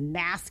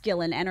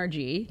masculine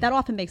energy that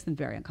often makes them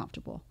very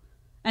uncomfortable.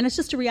 And it's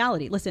just a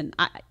reality. Listen,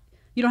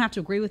 you don't have to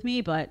agree with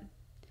me, but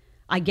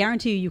I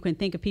guarantee you can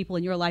think of people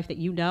in your life that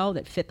you know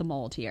that fit the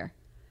mold here.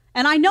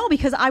 And I know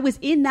because I was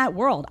in that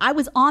world. I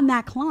was on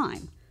that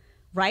climb,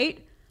 right?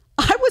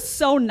 I was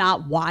so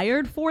not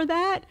wired for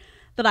that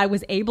I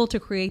was able to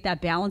create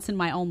that balance in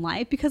my own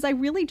life because I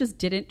really just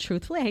didn't,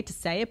 truthfully, I hate to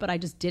say it, but I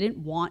just didn't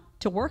want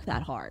to work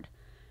that hard.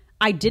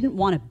 I didn't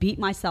want to beat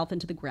myself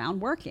into the ground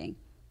working.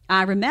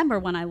 I remember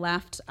when I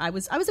left, I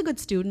was a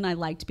good student. I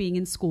liked being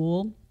in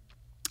school.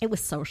 It was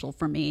social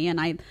for me, and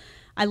I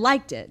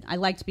liked it. I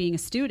liked being a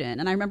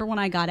student. And I remember when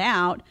I got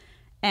out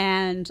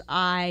and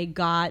I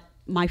got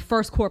my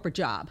first corporate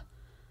job.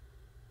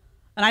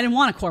 And I didn't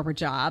want a corporate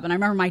job. And I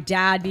remember my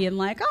dad being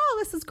like, oh,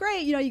 this is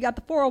great. You got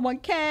the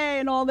 401k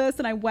and all this.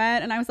 And I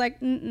went and I was like,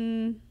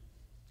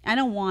 I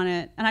don't want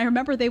it. And I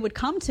remember they would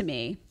come to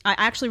me. I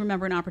actually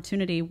remember an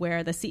opportunity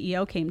where the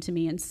CEO came to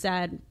me and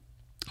said,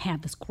 I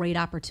have this great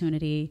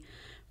opportunity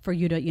for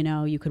you to,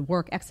 you could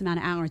work X amount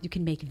of hours. You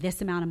can make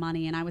this amount of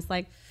money. And I was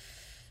like,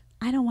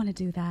 I don't want to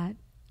do that.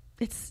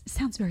 It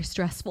sounds very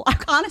stressful.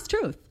 Honest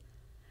truth.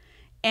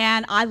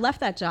 And I left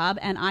that job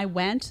and I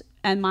went,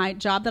 and my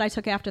job that I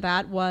took after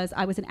that was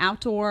I was an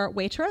outdoor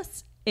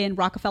waitress in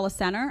Rockefeller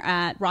Center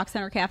at Rock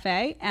Center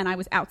Cafe, and I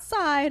was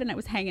outside and I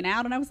was hanging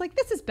out, and I was like,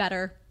 this is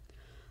better.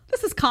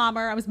 This is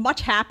calmer. I was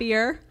much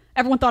happier.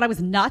 Everyone thought I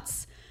was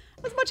nuts.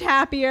 I was much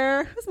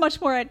happier. I was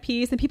much more at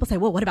peace. And people say,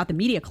 well, what about the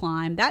media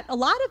climb? That a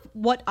lot of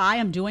what I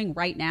am doing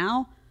right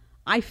now,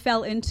 I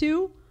fell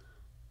into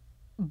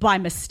by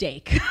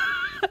mistake.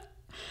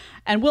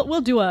 And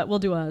we'll do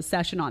a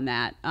session on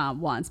that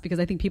once, because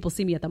I think people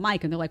see me at the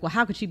mic and they're like, well,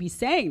 how could she be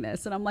saying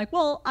this? And I'm like,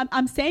 well,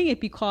 I'm saying it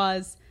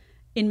because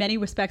in many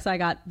respects I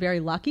got very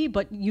lucky,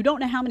 but you don't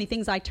know how many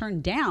things I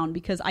turned down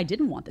because I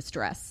didn't want the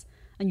stress.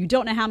 And you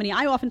don't know how many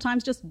I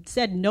oftentimes just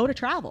said no to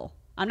travel.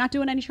 I'm not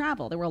doing any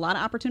travel. There were a lot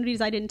of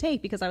opportunities I didn't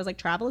take because I was like,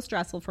 travel is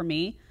stressful for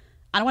me.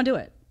 I don't want to do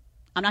it.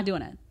 I'm not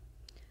doing it.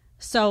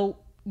 So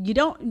you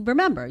don't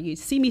remember, you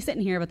see me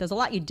sitting here, but there's a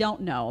lot you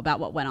don't know about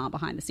what went on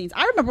behind the scenes.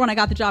 I remember when I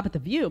got the job at The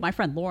View, my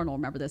friend Lauren will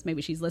remember this.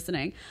 Maybe she's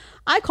listening.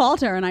 I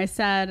called her and I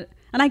said,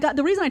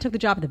 the reason I took the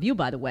job at The View,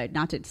 by the way,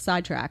 not to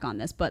sidetrack on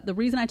this, but the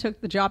reason I took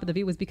the job at The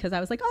View was because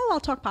I was like, oh, I'll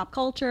talk pop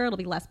culture. It'll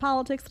be less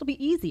politics. It'll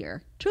be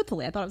easier.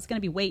 Truthfully, I thought it was going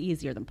to be way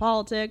easier than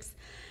politics.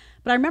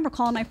 But I remember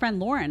calling my friend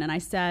Lauren and I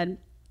said,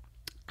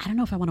 I don't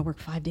know if I want to work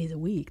 5 days a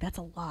week. That's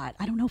a lot.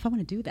 I don't know if I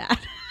want to do that.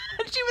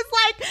 And she was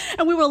like,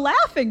 and we were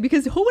laughing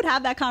because who would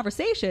have that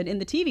conversation in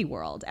the TV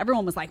world?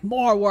 Everyone was like,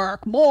 more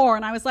work, more.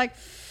 And I was like,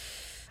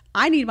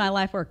 I need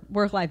my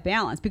work-life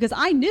balance, because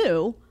I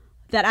knew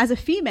that as a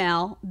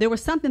female, there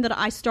was something that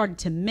I started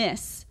to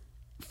miss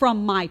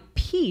from my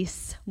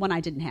peace when I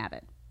didn't have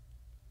it.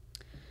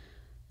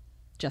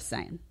 Just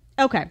saying.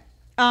 Okay.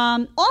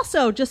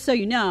 Also, just so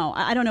you know,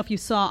 I don't know if you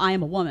saw I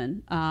Am a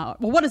Woman.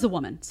 What is a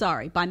Woman?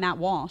 Sorry, by Matt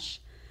Walsh.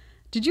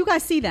 Did you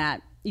guys see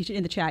that? You should,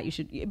 in the chat, you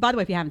should. By the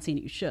way, if you haven't seen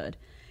it, you should.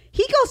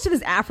 He goes to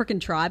this African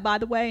tribe, by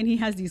the way, and he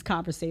has these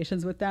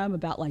conversations with them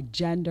about like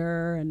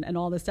gender and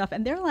all this stuff.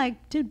 And they're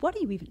like, dude, what are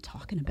you even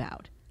talking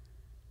about?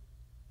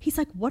 He's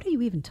like, what are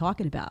you even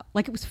talking about?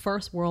 Like it was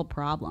first world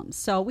problems.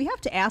 So we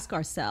have to ask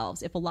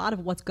ourselves if a lot of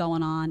what's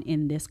going on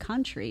in this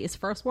country is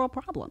first world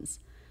problems.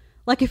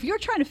 Like if you're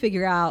trying to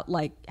figure out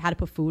like how to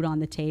put food on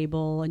the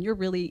table and you're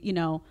really,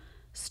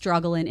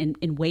 struggling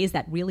in ways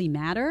that really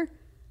matter,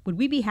 would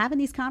we be having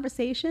these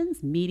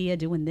conversations? Media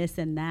doing this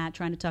and that,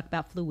 trying to talk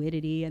about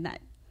fluidity and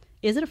that.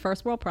 Is it a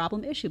first world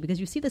problem issue?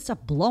 Because you see this stuff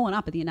blowing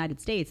up in the United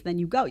States. Then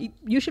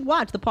you should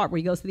watch the part where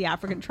he goes to the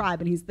African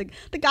tribe and he's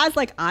the guy's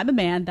like, I'm a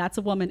man, that's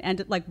a woman.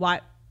 And like,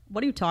 what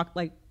do you talk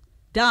like?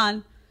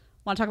 Done.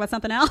 Want to talk about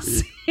something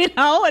else?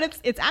 And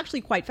it's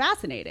actually quite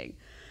fascinating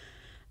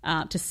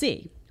to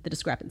see the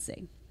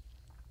discrepancy.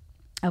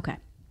 Okay.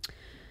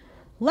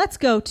 Let's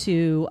go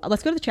to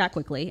the chat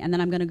quickly, and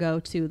then I'm going to go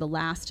to the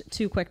last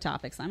two quick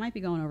topics. I might be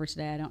going over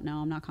today. I don't know.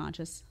 I'm not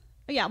conscious.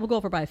 But yeah, we'll go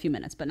over by a few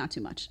minutes, but not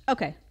too much.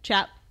 Okay,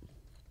 chat.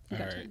 All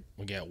right.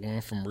 We got one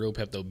from Real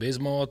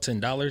Pepto-Bismol,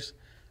 $10.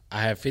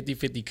 I have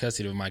 50-50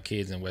 custody of my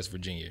kids in West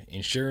Virginia.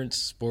 Insurance,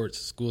 sports,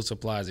 school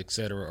supplies,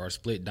 etc. are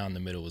split down the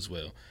middle as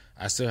well.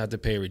 I still have to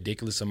pay a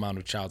ridiculous amount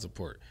of child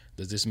support.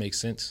 Does this make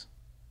sense?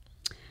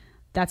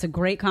 That's a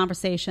great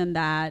conversation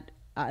that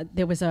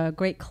there was a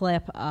great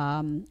clip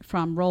from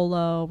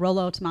Rollo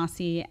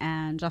Tomasi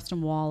and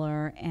Justin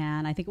Waller,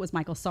 and I think it was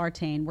Michael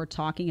Sartain, were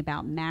talking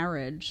about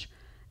marriage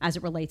as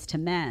it relates to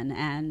men.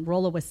 And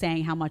Rollo was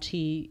saying how much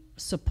he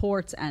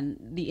supports and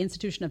the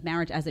institution of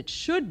marriage as it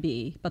should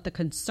be, but the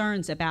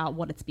concerns about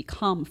what it's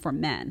become for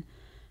men.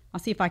 I'll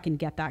see if I can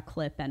get that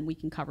clip and we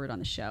can cover it on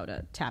the show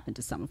to tap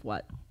into some of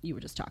what you were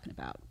just talking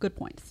about. Good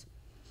points.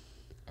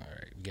 All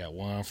right. We got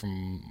one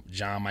from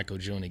John Michael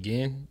June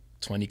again,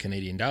 $20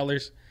 Canadian.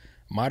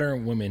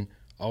 Modern women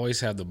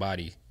always have the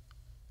body.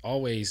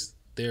 Always,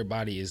 their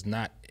body is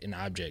not an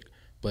object.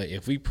 But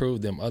if we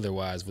prove them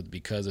otherwise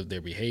because of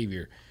their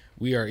behavior,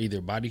 we are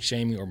either body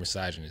shaming or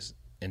misogynist.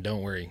 And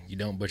don't worry, you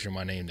don't butcher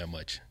my name that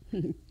much.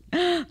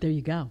 There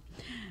you go.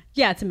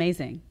 Yeah, it's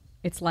amazing.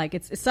 It's like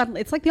it's suddenly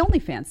it's like the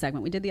OnlyFans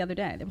segment we did the other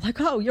day. They were like,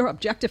 "Oh, you're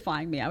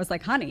objectifying me." I was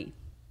like, "Honey,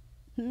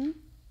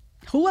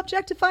 who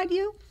objectified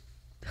you?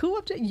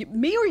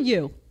 Me or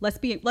you? Let's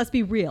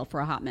be real for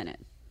a hot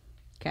minute."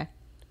 Okay.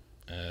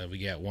 We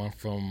got one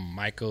from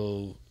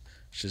Michael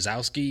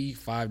Shazowski,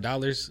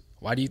 $5.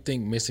 Why do you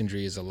think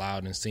misandry is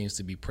allowed and seems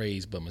to be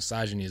praised, but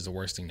misogyny is the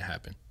worst thing to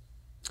happen?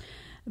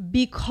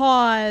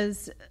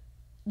 Because,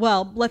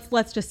 well,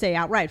 let's just say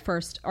outright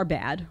first are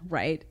bad,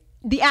 right?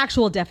 The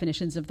actual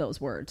definitions of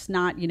those words,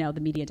 not, the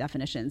media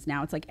definitions.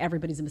 Now it's like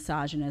everybody's a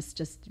misogynist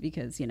just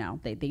because,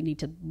 they need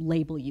to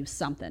label you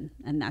something.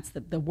 And that's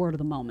the word of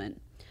the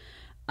moment.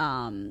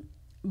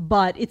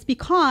 But it's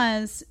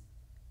because,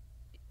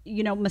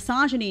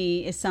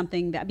 misogyny is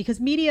something that, because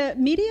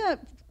media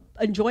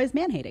enjoys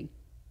man-hating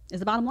is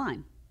the bottom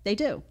line. They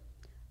do.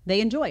 They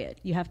enjoy it.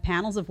 You have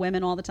panels of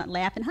women all the time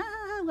laughing, ha,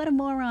 ha, ha, what a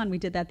moron. We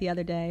did that the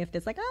other day. If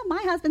it's like, oh,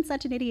 my husband's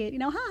such an idiot,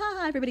 ha, ha,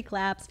 ha, everybody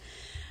claps.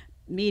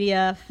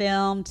 Media,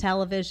 film,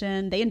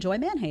 television, they enjoy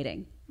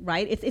man-hating,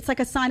 right? It's like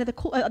a sign of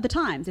the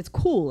times. It's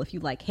cool if you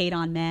like hate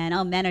on men.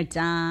 Oh, men are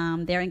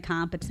dumb. They're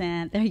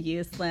incompetent. They're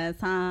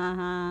useless. Ha,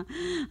 ha.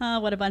 Oh,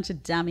 what a bunch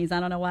of dummies. I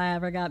don't know why I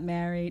ever got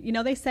married.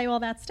 They say all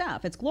that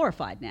stuff. It's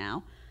glorified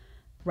now.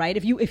 right?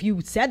 If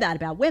you said that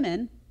about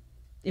women,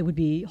 it would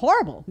be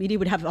horrible. Media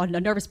would have a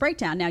nervous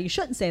breakdown. Now, you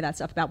shouldn't say that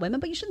stuff about women,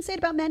 but you shouldn't say it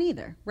about men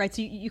either, right?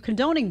 So you're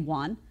condoning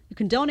one, you're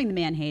condoning the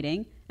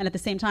man-hating, and at the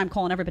same time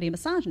calling everybody a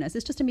misogynist.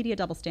 It's just a media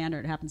double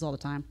standard. It happens all the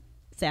time,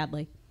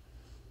 sadly.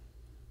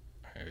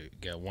 All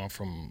right, got one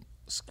from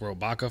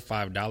Scrobaka,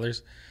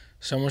 $5.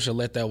 Someone should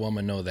let that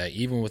woman know that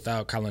even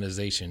without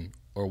colonization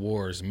or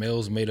wars,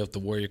 males made up the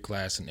warrior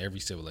class in every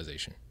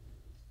civilization.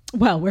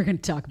 Well, we're going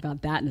to talk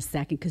about that in a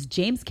second because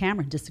James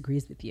Cameron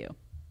disagrees with you.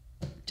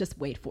 Just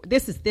wait for it.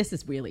 This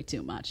is really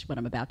too much, what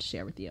I'm about to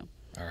share with you.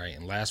 All right,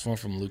 and last one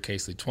from Luke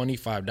Casely,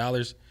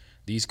 $25.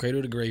 These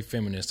cradle-to-grave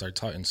feminists are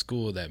taught in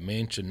school that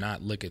men should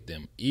not look at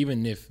them,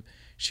 even if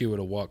she were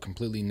to walk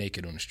completely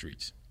naked on the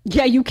streets.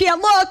 Yeah, you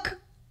can't look.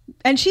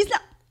 And she's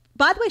not,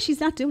 by the way, she's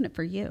not doing it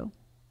for you.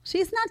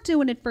 She's not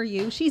doing it for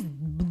you. She's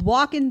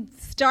walking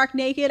stark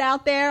naked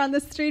out there on the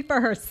street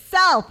for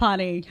herself,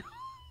 honey.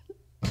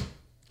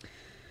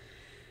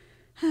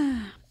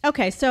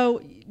 Okay, so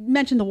you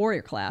mentioned the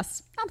warrior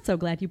class. I'm so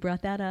glad you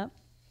brought that up.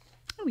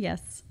 Oh,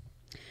 yes.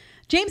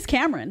 James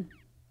Cameron.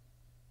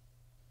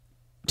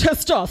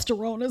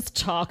 Testosterone is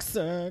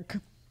toxic.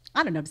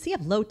 I don't know. Does he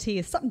have low T?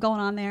 Is something going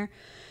on there?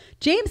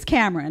 James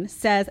Cameron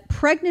says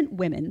pregnant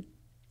women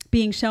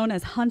being shown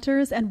as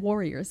hunters and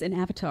warriors in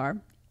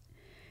Avatar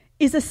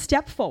is a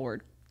step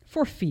forward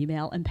for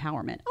female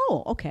empowerment.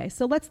 Oh, okay.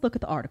 So let's look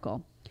at the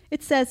article.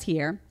 It says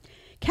here,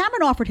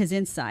 Cameron offered his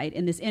insight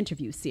in this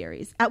interview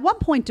series. At one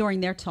point during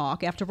their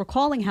talk, after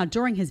recalling how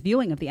during his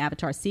viewing of the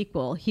Avatar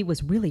sequel, he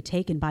was really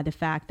taken by the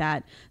fact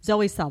that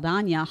Zoe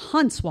Saldana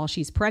hunts while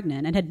she's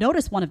pregnant and had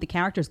noticed one of the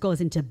characters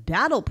goes into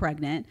battle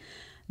pregnant,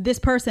 this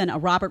person,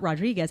 Robert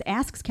Rodriguez,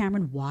 asks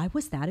Cameron, why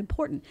was that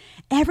important?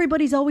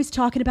 Everybody's always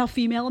talking about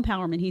female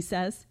empowerment, he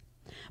says.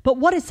 But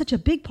what is such a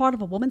big part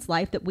of a woman's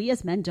life that we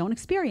as men don't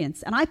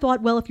experience? And I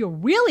thought, well, if you're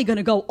really going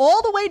to go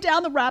all the way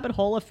down the rabbit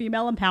hole of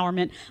female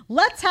empowerment,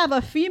 let's have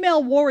a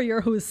female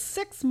warrior who's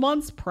 6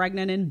 months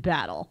pregnant in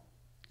battle.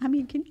 I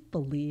mean, can you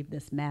believe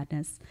this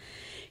madness?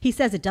 He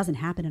says it doesn't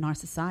happen in our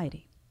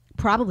society.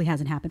 Probably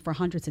hasn't happened for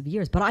hundreds of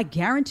years, but I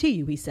guarantee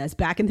you, he says,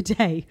 back in the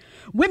day,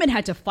 women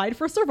had to fight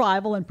for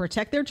survival and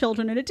protect their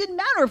children, and it didn't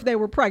matter if they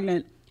were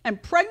pregnant.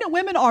 And pregnant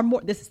women are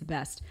more, this is the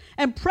best,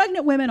 and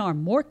pregnant women are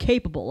more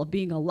capable of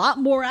being a lot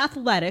more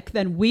athletic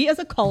than we as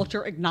a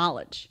culture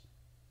acknowledge.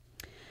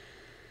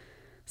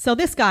 So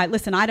this guy,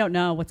 listen, I don't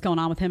know what's going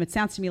on with him. It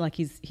sounds to me like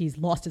he's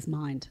lost his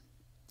mind.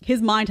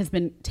 His mind has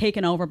been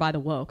taken over by the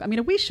woke. I mean,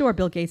 are we sure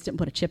Bill Gates didn't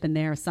put a chip in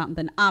there or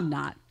something? I'm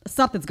not.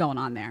 Something's going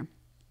on there.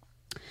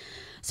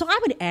 So I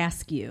would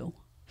ask you,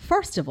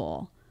 first of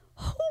all,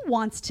 who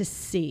wants to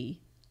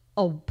see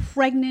a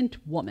pregnant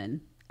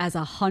woman as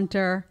a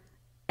hunter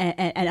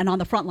and on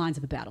the front lines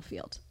of a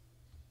battlefield?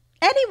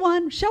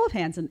 Anyone? Show of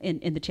hands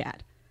in the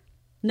chat.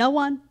 No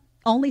one?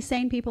 Only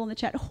sane people in the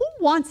chat. Who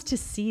wants to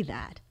see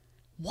that?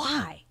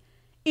 Why?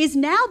 Is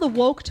now the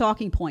woke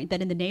talking point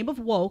that in the name of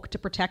woke, to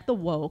protect the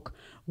woke,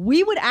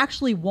 we would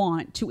actually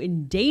want to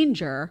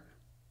endanger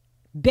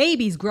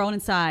babies grown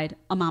inside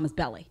a mama's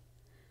belly?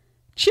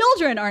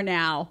 Children are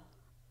now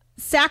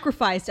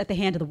sacrificed at the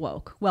hand of the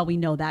woke. Well, we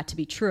know that to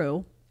be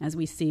true, as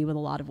we see with a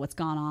lot of what's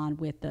gone on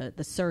with the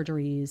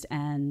surgeries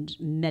and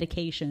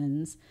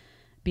medications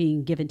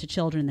being given to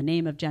children in the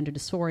name of gender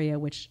dysphoria,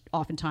 which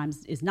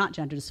oftentimes is not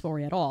gender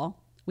dysphoria at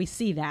all. We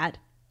see that,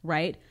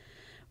 right?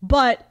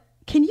 But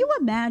can you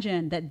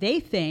imagine that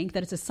they think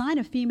that it's a sign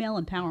of female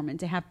empowerment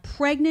to have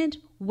pregnant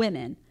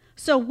women?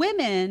 So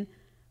women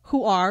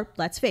who are,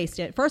 let's face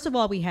it, first of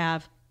all, we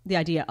have the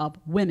idea of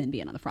women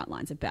being on the front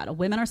lines of battle.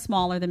 Women are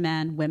smaller than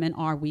men. Women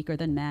are weaker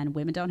than men.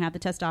 Women don't have the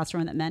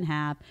testosterone that men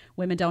have.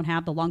 Women don't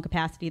have the lung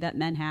capacity that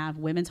men have.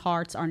 Women's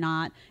hearts are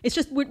not. It's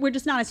just, we're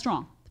just not as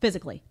strong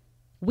physically.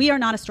 We are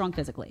not as strong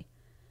physically.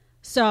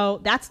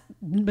 So that's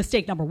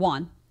mistake number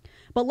one.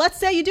 But let's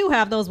say you do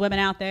have those women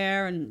out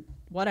there and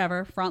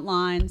whatever, front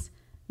lines.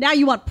 Now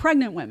you want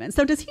pregnant women.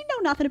 So does he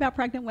know nothing about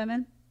pregnant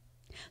women?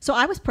 So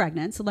I was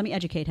pregnant, so let me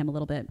educate him a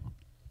little bit.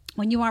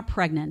 When you are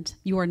pregnant,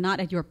 you are not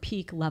at your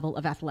peak level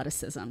of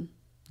athleticism,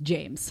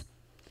 James.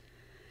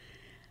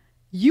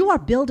 You are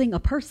building a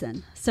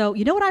person. So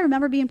you know what I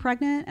remember being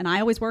pregnant? And I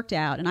always worked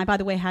out. And I, by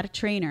the way, had a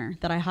trainer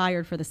that I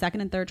hired for the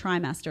second and third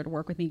trimester to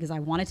work with me because I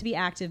wanted to be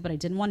active, but I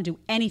didn't want to do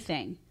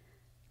anything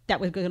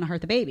that was going to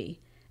hurt the baby.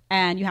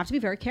 And you have to be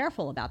very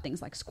careful about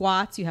things like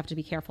squats. You have to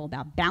be careful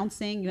about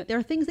bouncing. There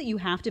are things that you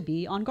have to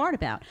be on guard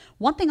about.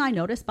 One thing I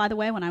noticed, by the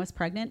way, when I was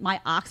pregnant, my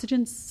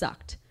oxygen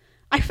sucked.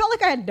 I felt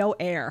like I had no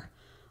air.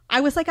 I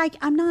was like,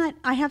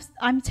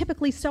 I'm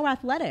typically so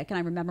athletic. And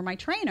I remember my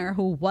trainer,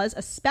 who was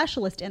a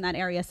specialist in that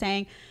area,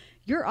 saying,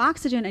 your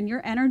oxygen and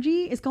your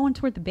energy is going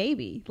toward the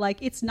baby. Like,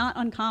 it's not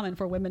uncommon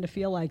for women to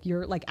feel like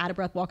you're like out of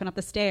breath walking up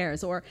the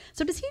stairs. Or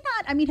so does he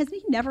not? I mean, has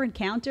he never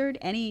encountered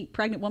any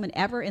pregnant woman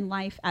ever in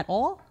life at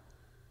all?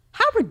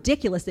 How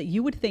ridiculous that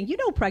you would think,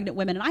 pregnant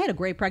women, and I had a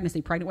great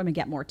pregnancy. Pregnant women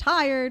get more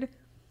tired.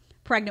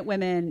 Pregnant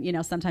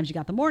women, sometimes you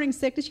got the morning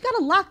sickness. You got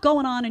a lot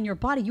going on in your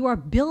body. You are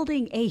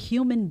building a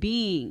human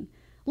being.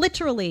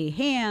 Literally,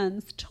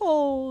 hands,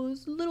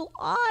 toes, little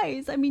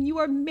eyes. I mean, you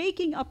are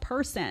making a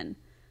person.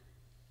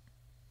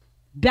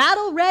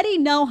 Battle ready?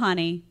 No,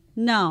 honey.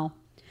 No.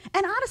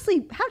 And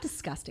honestly, how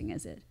disgusting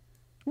is it?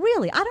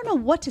 Really, I don't know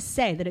what to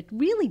say, that it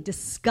really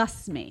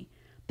disgusts me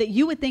that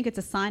you would think it's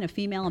a sign of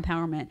female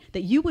empowerment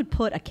that you would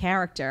put a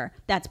character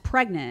that's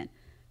pregnant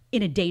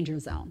in a danger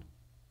zone.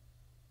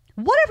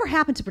 Whatever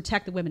happened to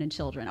protect the women and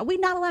children? Are we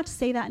not allowed to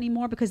say that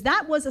anymore? Because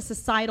that was a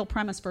societal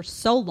premise for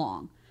so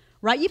long,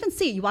 right? You even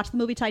see it. You watch the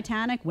movie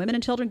Titanic, women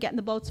and children get in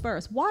the boats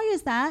first. Why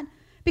is that?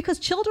 Because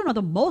children are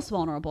the most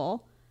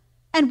vulnerable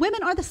and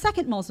women are the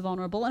second most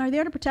vulnerable and are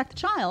there to protect the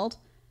child.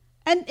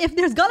 And if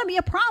there's going to be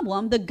a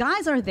problem, the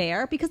guys are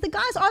there because the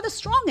guys are the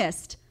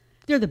strongest.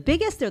 They're the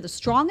biggest, they're the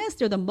strongest,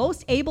 they're the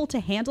most able to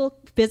handle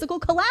physical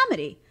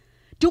calamity.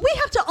 Do we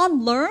have to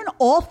unlearn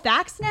all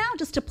facts now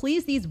just to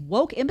please these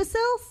woke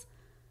imbeciles?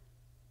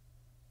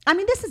 I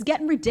mean, this is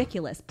getting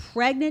ridiculous.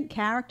 Pregnant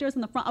characters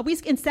in the front. Are we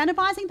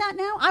incentivizing that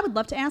now? I would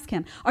love to ask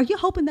him. Are you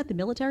hoping that the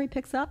military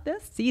picks up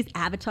this, sees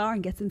Avatar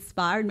and gets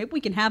inspired? Maybe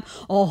we can have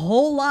a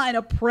whole line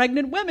of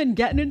pregnant women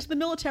getting into the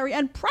military.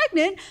 And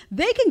pregnant,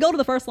 they can go to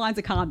the first lines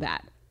of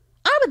combat.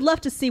 I would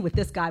love to see what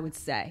this guy would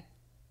say.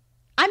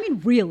 I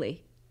mean,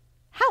 really,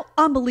 how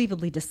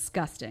unbelievably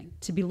disgusting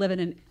to be living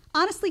in.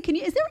 Honestly,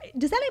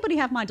 does anybody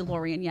have my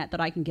DeLorean yet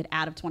that I can get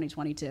out of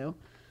 2022?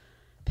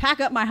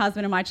 Pack up my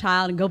husband and my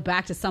child and go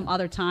back to some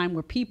other time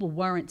where people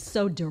weren't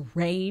so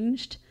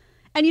deranged.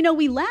 And, you know,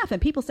 we laugh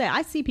and people say,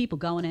 I see people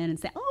going in and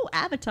say, oh,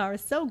 Avatar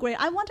is so great.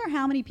 I wonder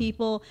how many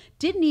people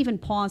didn't even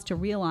pause to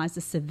realize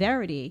the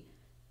severity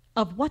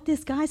of what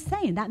this guy's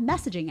saying, that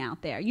messaging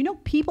out there. You know,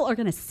 people are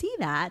going to see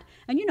that.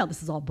 And, you know,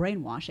 this is all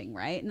brainwashing,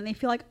 right? And they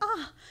feel like,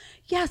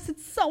 yes,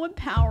 it's so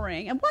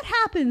empowering. And what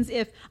happens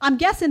if, I'm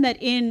guessing that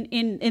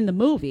in the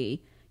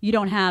movie, you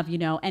don't have, you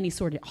know, any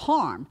sort of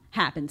harm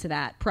happen to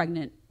that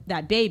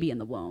baby in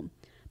the womb.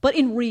 But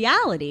in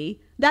reality,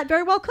 that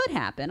very well could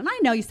happen. And I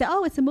know you say,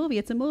 oh, it's a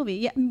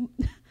movie.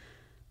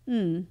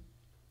 Yeah.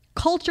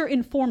 Culture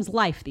informs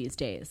life these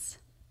days.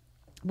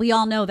 We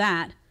all know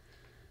that.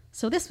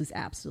 So this was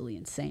absolutely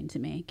insane to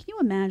me. Can you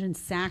imagine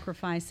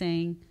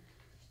sacrificing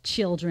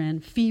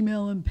children,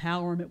 female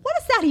empowerment? What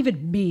does that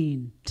even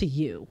mean to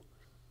you?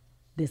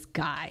 This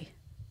guy,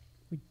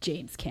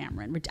 James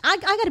Cameron. I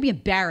got to be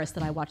embarrassed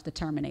that I watched The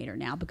Terminator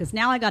now, because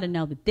now I got to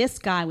know that this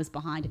guy was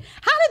behind it.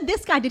 How did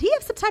did he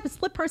have some type of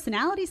split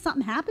personality?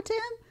 Something happened to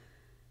him?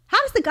 How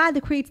does the guy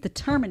that creates The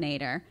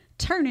Terminator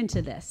turn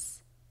into this?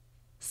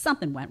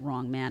 Something went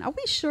wrong, man. Are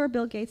we sure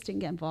Bill Gates didn't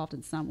get involved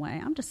in some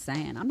way? I'm just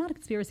saying. I'm not a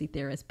conspiracy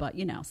theorist, but,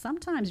 you know,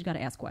 sometimes you got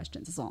to ask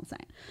questions. That's all I'm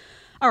saying.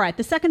 All right,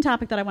 the second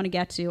topic that I want to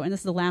get to, and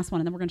this is the last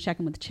one, and then we're going to check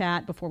in with the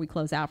chat before we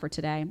close out for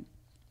today.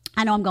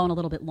 I know I'm going a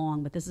little bit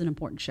long, but this is an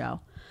important show.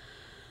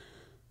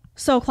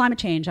 So climate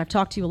change, I've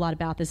talked to you a lot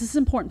about this. This is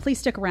important. Please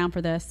stick around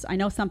for this. I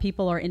know some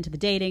people are into the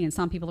dating and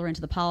some people are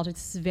into the politics.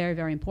 This is very,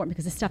 very important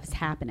because this stuff is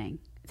happening.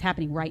 It's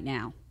happening right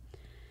now.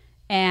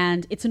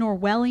 And it's an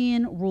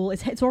Orwellian rule.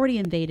 It's already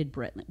invaded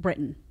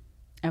Britain,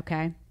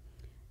 okay?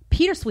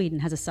 Peter Sweden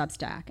has a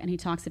Substack, and he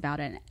talks about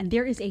it. And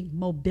there is a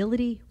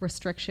mobility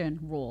restriction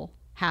rule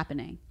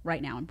happening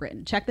right now in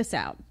Britain. Check this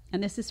out.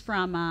 And this is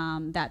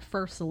from that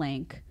first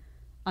link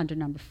under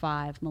number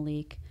 5,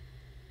 Malik.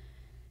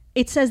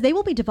 It says they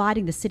will be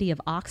dividing the city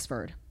of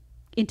Oxford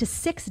into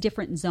 6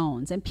 different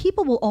zones, and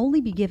people will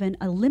only be given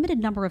a limited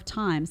number of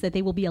times that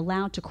they will be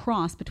allowed to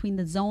cross between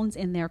the zones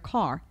in their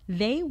car.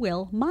 They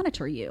will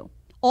monitor you.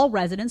 All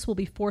residents will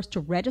be forced to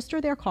register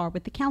their car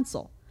with the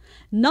council.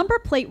 Number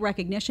plate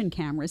recognition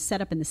cameras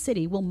set up in the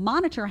city will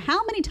monitor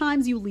how many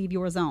times you leave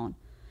your zone.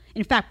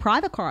 In fact,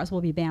 private cars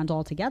will be banned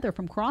altogether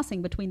from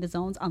crossing between the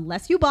zones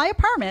unless you buy a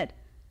permit,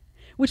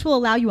 which will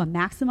allow you a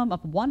maximum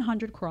of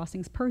 100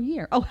 crossings per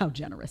year. Oh, how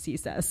generous, he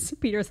says.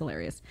 Peter's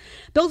hilarious.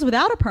 Those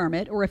without a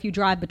permit, or if you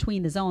drive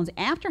between the zones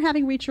after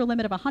having reached your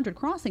limit of 100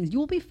 crossings, you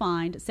will be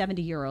fined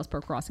 70 euros per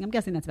crossing. I'm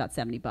guessing that's about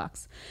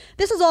 $70.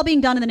 This is all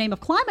being done in the name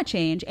of climate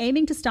change,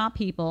 aiming to stop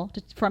people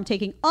from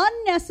taking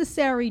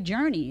unnecessary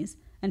journeys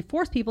and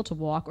force people to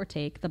walk or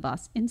take the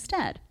bus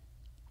instead.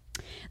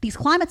 These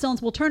climate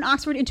zones will turn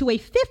Oxford into a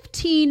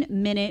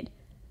 15-minute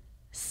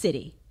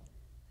city.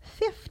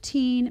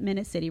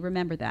 15-minute city,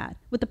 remember that,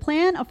 with the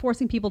plan of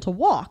forcing people to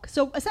walk.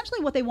 So essentially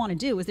what they want to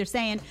do is they're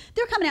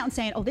coming out and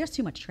saying, oh, there's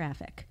too much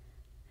traffic.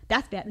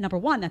 That's bad. Number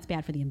one, that's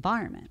bad for the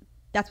environment.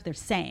 That's what they're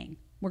saying.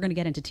 We're going to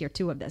get into tier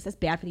 2 of this. That's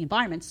bad for the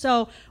environment.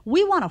 So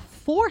we want to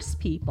force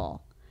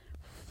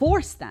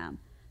them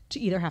to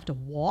either have to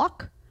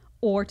walk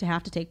or to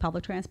have to take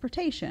public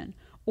transportation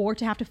or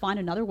to have to find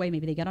another way.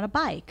 Maybe they get on a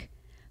bike.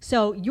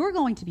 So you're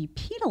going to be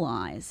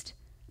penalized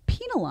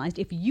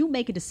if you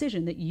make a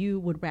decision that you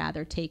would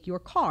rather take your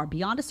car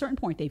beyond a certain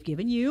point. They've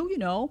given you,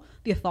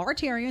 the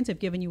authoritarians have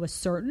given you a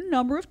certain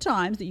number of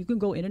times that you can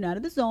go in and out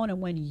of the zone.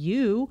 And when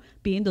you,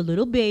 being the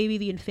little baby,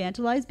 the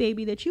infantilized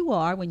baby that you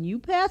are, when you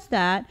pass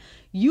that,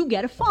 you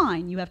get a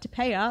fine. You have to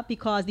pay up,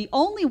 because the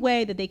only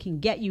way that they can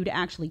get you to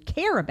actually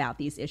care about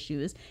these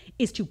issues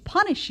is to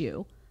punish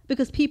you,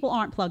 because people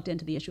aren't plugged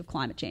into the issue of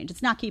climate change.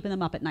 It's not keeping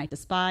them up at night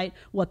despite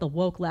what the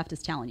woke left is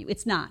telling you.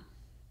 It's not.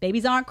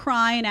 Babies aren't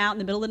crying out in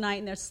the middle of the night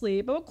in their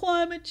sleep, oh,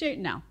 climate change.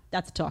 No,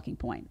 that's a talking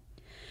point.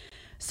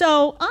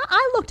 So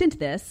I looked into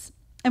this,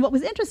 and what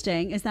was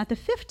interesting is that the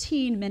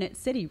 15-minute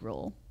city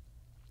rule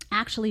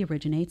actually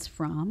originates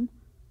from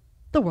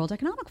the World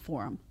Economic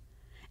Forum.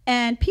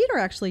 And Peter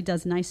actually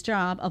does a nice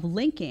job of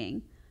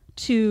linking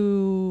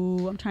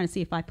to, I'm trying to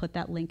see if I put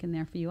that link in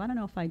there for you. I don't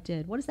know if I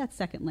did. What is that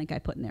second link I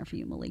put in there for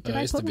you, Malik?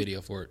 It's the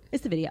video for it.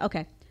 It's the video.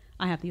 Okay.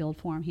 I have the old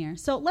form here.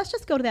 So let's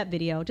just go to that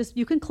video.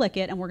 You can click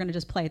it and we're going to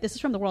just play it. This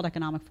is from the World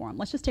Economic Forum.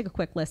 Let's just take a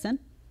quick listen.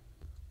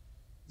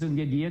 So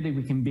the idea that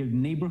we can build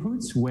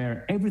neighborhoods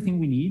where everything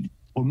we need,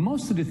 or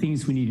most of the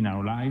things we need in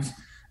our lives,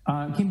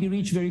 can be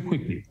reached very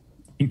quickly.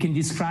 You can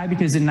describe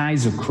it as an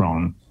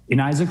isochrone. An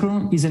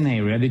isochrone is an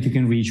area that you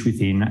can reach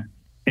within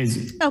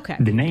as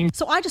the name.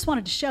 So I just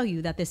wanted to show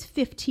you that this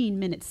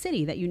 15-minute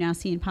city that you now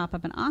see in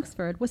pop-up in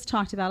Oxford was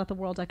talked about at the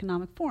World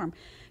Economic Forum.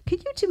 Can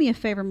you do me a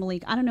favor,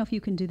 Malik? I don't know if you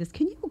can do this.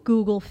 Can you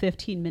Google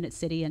 15-minute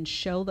city and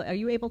are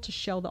you able to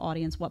show the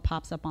audience what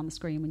pops up on the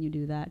screen when you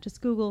do that? Just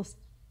Google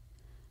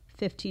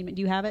 15,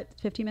 do you have it?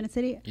 15-minute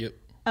city? Yep.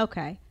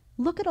 Okay.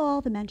 Look at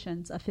all the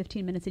mentions of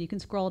 15-minute city. You can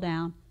scroll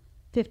down.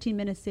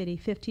 15-minute city,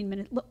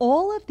 15-minute.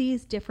 All of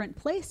these different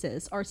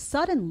places are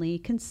suddenly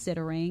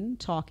considering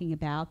talking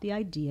about the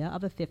idea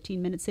of a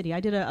 15-minute city.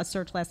 I did a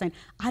search last night.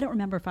 I don't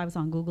remember if I was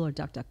on Google or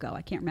DuckDuckGo.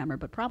 I can't remember,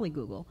 but probably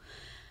Google.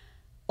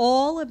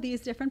 All of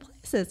these different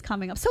places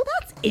coming up. So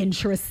that's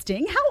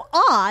interesting.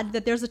 How odd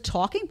that there's a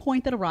talking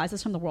point that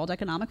arises from the World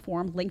Economic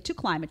Forum linked to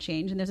climate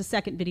change. And there's a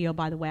second video,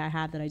 by the way, I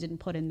have that I didn't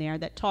put in there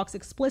that talks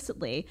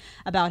explicitly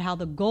about how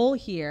the goal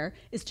here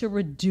is to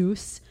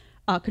reduce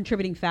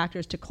contributing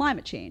factors to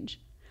climate change.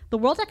 The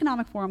World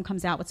Economic Forum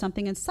comes out with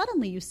something, and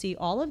suddenly you see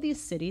all of these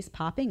cities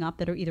popping up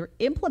that are either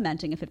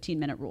implementing a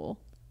 15-minute rule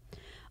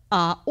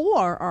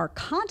or are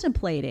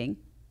contemplating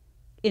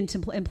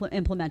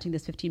implementing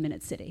this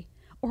 15-minute city,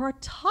 or are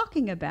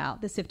talking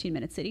about this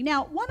 15-minute city.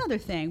 Now, one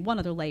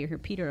other layer here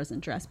Peter doesn't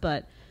address,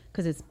 but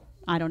because it's,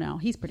 I don't know,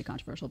 he's pretty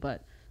controversial,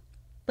 but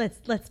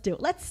let's do it.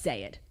 Let's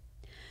say it.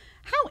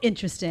 How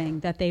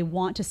interesting that they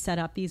want to set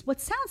up these, what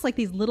sounds like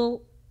these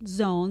little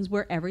zones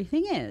where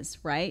everything is,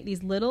 right?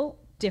 These little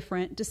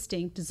different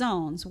distinct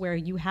zones where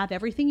you have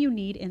everything you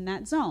need in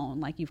that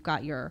zone. Like you've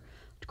got your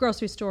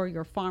grocery store,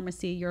 your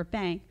pharmacy, your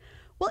bank.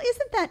 Well,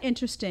 isn't that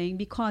interesting?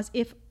 Because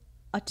if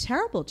a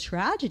terrible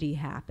tragedy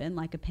happened,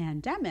 like a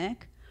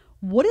pandemic,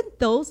 wouldn't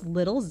those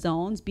little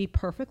zones be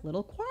perfect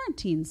little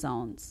quarantine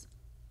zones?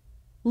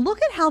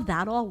 Look at how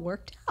that all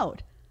worked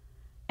out.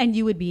 And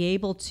you would be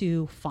able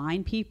to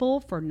fine people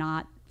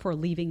for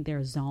leaving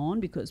their zone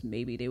because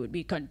maybe they would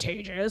be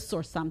contagious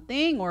or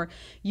something, or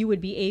you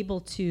would be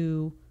able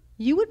to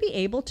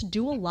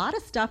do a lot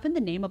of stuff in the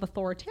name of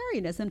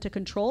authoritarianism to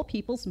control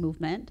people's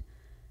movement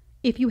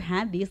if you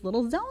had these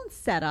little zones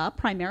set up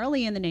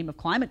primarily in the name of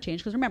climate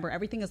change. Because remember,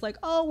 everything is like,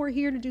 oh, we're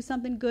here to do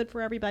something good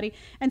for everybody.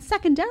 And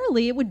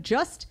secondarily,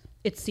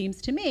 it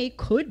seems to me,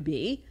 could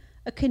be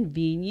a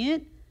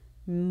convenient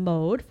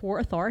mode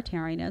for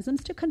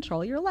authoritarianisms to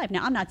control your life.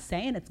 Now, I'm not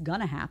saying it's going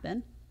to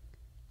happen.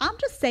 I'm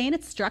just saying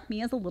it struck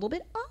me as a little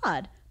bit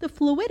odd, the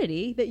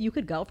fluidity that you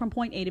could go from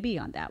point A to B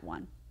on that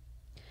one.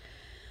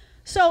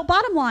 So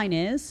bottom line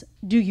is,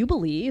 do you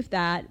believe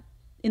that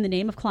in the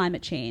name of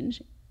climate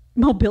change,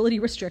 mobility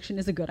restriction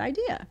is a good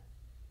idea?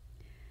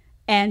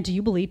 And do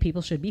you believe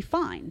people should be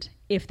fined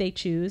if they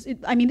choose?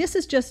 I mean, this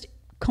is just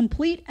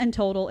complete and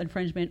total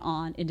infringement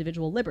on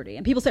individual liberty.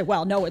 And people say,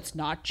 well, no, it's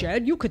not,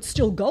 Jed. You could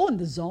still go in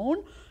the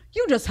zone.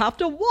 You just have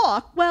to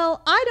walk.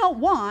 Well, I don't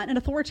want an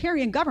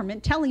authoritarian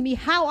government telling me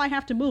how I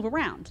have to move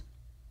around.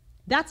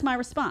 That's my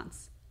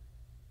response.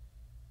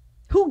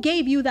 Who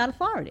gave you that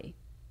authority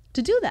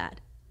to do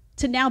that?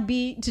 To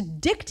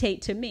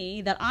dictate to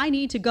me that I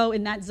need to go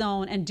in that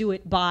zone and do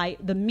it by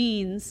the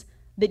means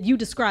that you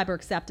describe are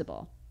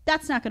acceptable.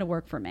 That's not going to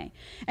work for me.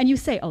 And you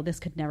say, oh,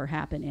 this could never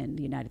happen in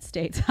the United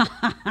States.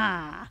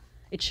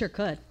 It sure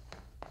could.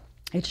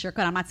 It sure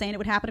could. I'm not saying it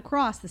would happen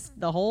across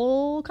the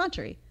whole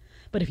country.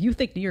 But if you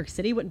think New York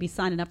City wouldn't be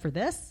signing up for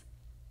this,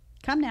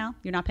 come now.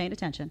 You're not paying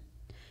attention.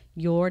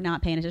 You're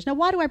not paying attention. Now,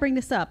 why do I bring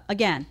this up?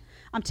 Again,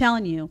 I'm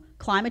telling you,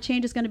 climate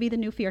change is going to be the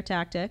new fear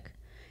tactic.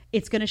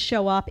 It's going to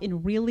show up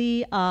in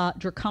really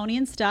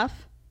draconian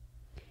stuff.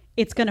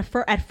 It's going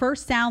to at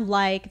first sound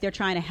like they're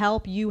trying to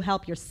help you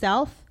help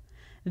yourself.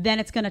 Then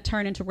it's going to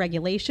turn into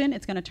regulation.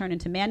 It's going to turn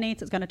into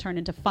mandates. It's going to turn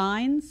into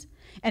fines.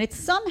 And it's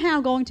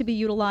somehow going to be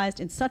utilized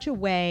in such a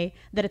way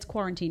that it's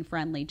quarantine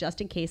friendly,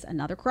 just in case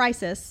another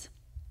crisis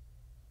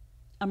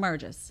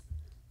emerges.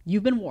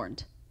 You've been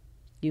warned.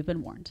 You've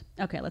been warned.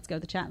 Okay, let's go to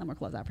the chat and then we'll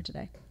close out for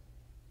today.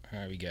 All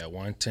right, we got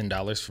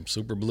 $10 from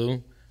Super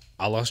Blue.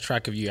 I lost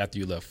track of you after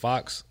you left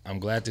Fox. I'm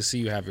glad to see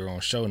you have your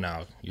own show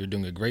now. You're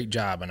doing a great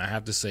job, and I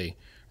have to say,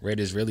 red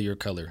is really your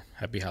color.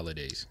 Happy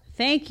holidays.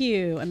 Thank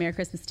you. A Merry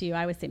Christmas to you.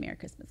 I always say Merry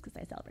Christmas because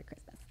I celebrate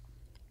Christmas.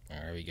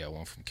 All right, we got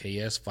one from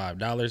KS,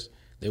 $5.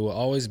 There will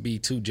always be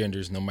two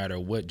genders no matter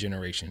what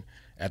generation.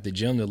 At the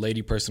gym, the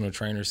lady personal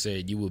trainer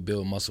said, "You will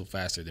build muscle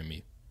faster than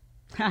me."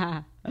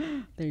 There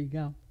you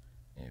go.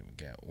 And we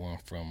got one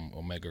from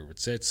Omega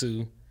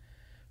Ritsetsu,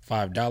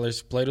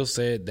 $5. Plato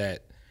said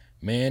that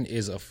man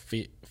is a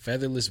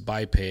featherless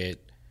biped.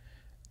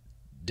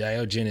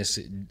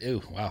 Diogenesis.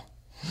 Ew, wow.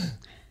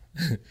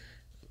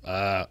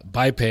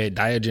 Biped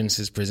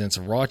Diogenesis presents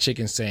a raw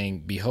chicken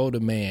saying, "Behold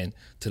a man."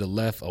 To the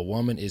left, a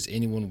woman is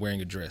anyone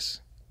wearing a dress.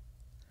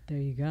 There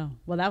you go.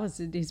 Well,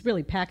 he's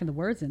really packing the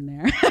words in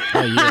there.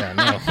 Oh, yeah,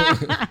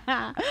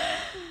 I know.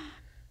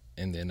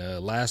 And then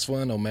last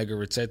one, Omega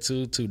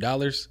Ritsetsu,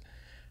 $2.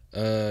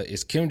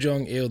 Is Kim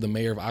Jong-il the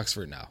mayor of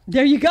Oxford now?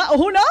 There you go.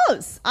 Who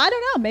knows? I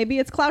don't know. Maybe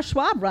it's Klaus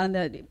Schwab running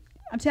the...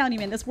 I'm telling you,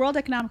 man, this World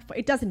Economic Forum,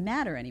 it doesn't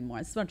matter anymore.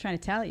 This is what I'm trying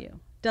to tell you.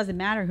 It doesn't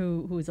matter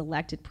who is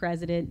elected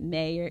president,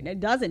 mayor. It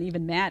doesn't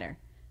even matter.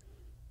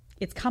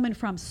 It's coming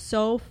from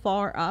so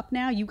far up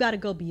now. You got to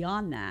go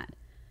beyond that.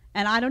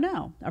 And I don't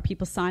know. Are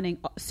people signing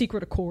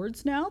secret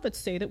accords now that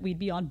say that we'd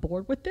be on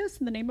board with this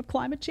in the name of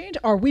climate change?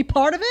 Are we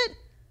part of it?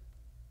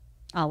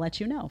 I'll let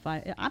you know.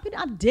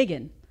 I'm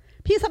digging.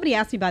 Somebody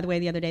asked me, by the way,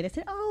 the other day. They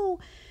said, "Oh,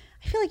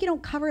 I feel like you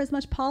don't cover as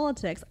much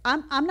politics."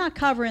 I'm not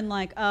covering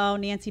like, oh,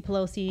 Nancy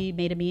Pelosi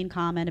made a mean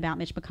comment about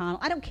Mitch McConnell.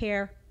 I don't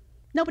care.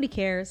 Nobody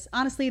cares.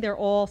 Honestly, they're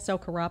all so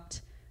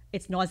corrupt.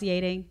 It's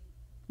nauseating.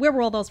 Where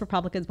were all those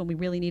Republicans when we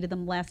really needed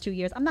them the last 2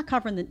 years? I'm not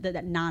covering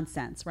that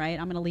nonsense, right?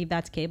 I'm going to leave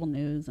that to cable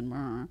news. And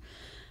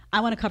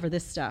I want to cover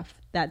this stuff.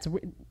 That's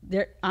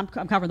there. I'm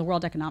covering the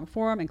World Economic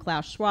Forum and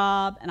Klaus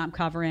Schwab, and I'm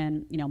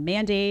covering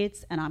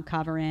mandates, and I'm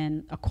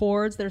covering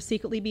accords that are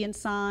secretly being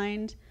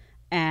signed,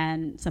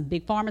 and some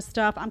big pharma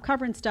stuff. I'm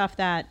covering stuff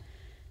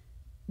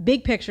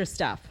big picture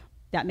stuff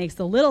that makes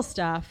the little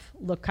stuff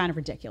look kind of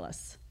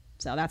ridiculous.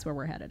 So that's where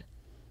we're headed.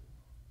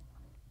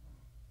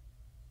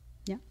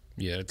 Yeah.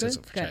 Yeah, that's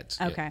it for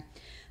chats. Okay.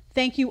 Yeah.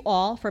 Thank you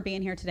all for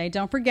being here today.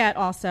 Don't forget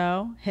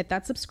also, hit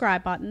that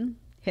subscribe button.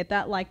 Hit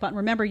that like button.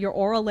 Remember, your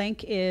Aura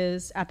link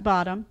is at the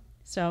bottom.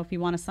 So if you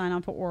want to sign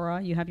on for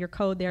Aura, you have your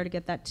code there to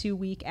get that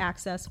 2-week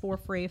access for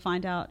free.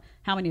 Find out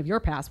how many of your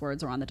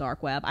passwords are on the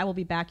dark web. I will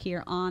be back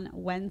here on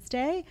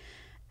Wednesday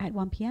at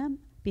 1 p.m.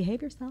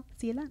 Behave yourself.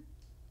 See you then.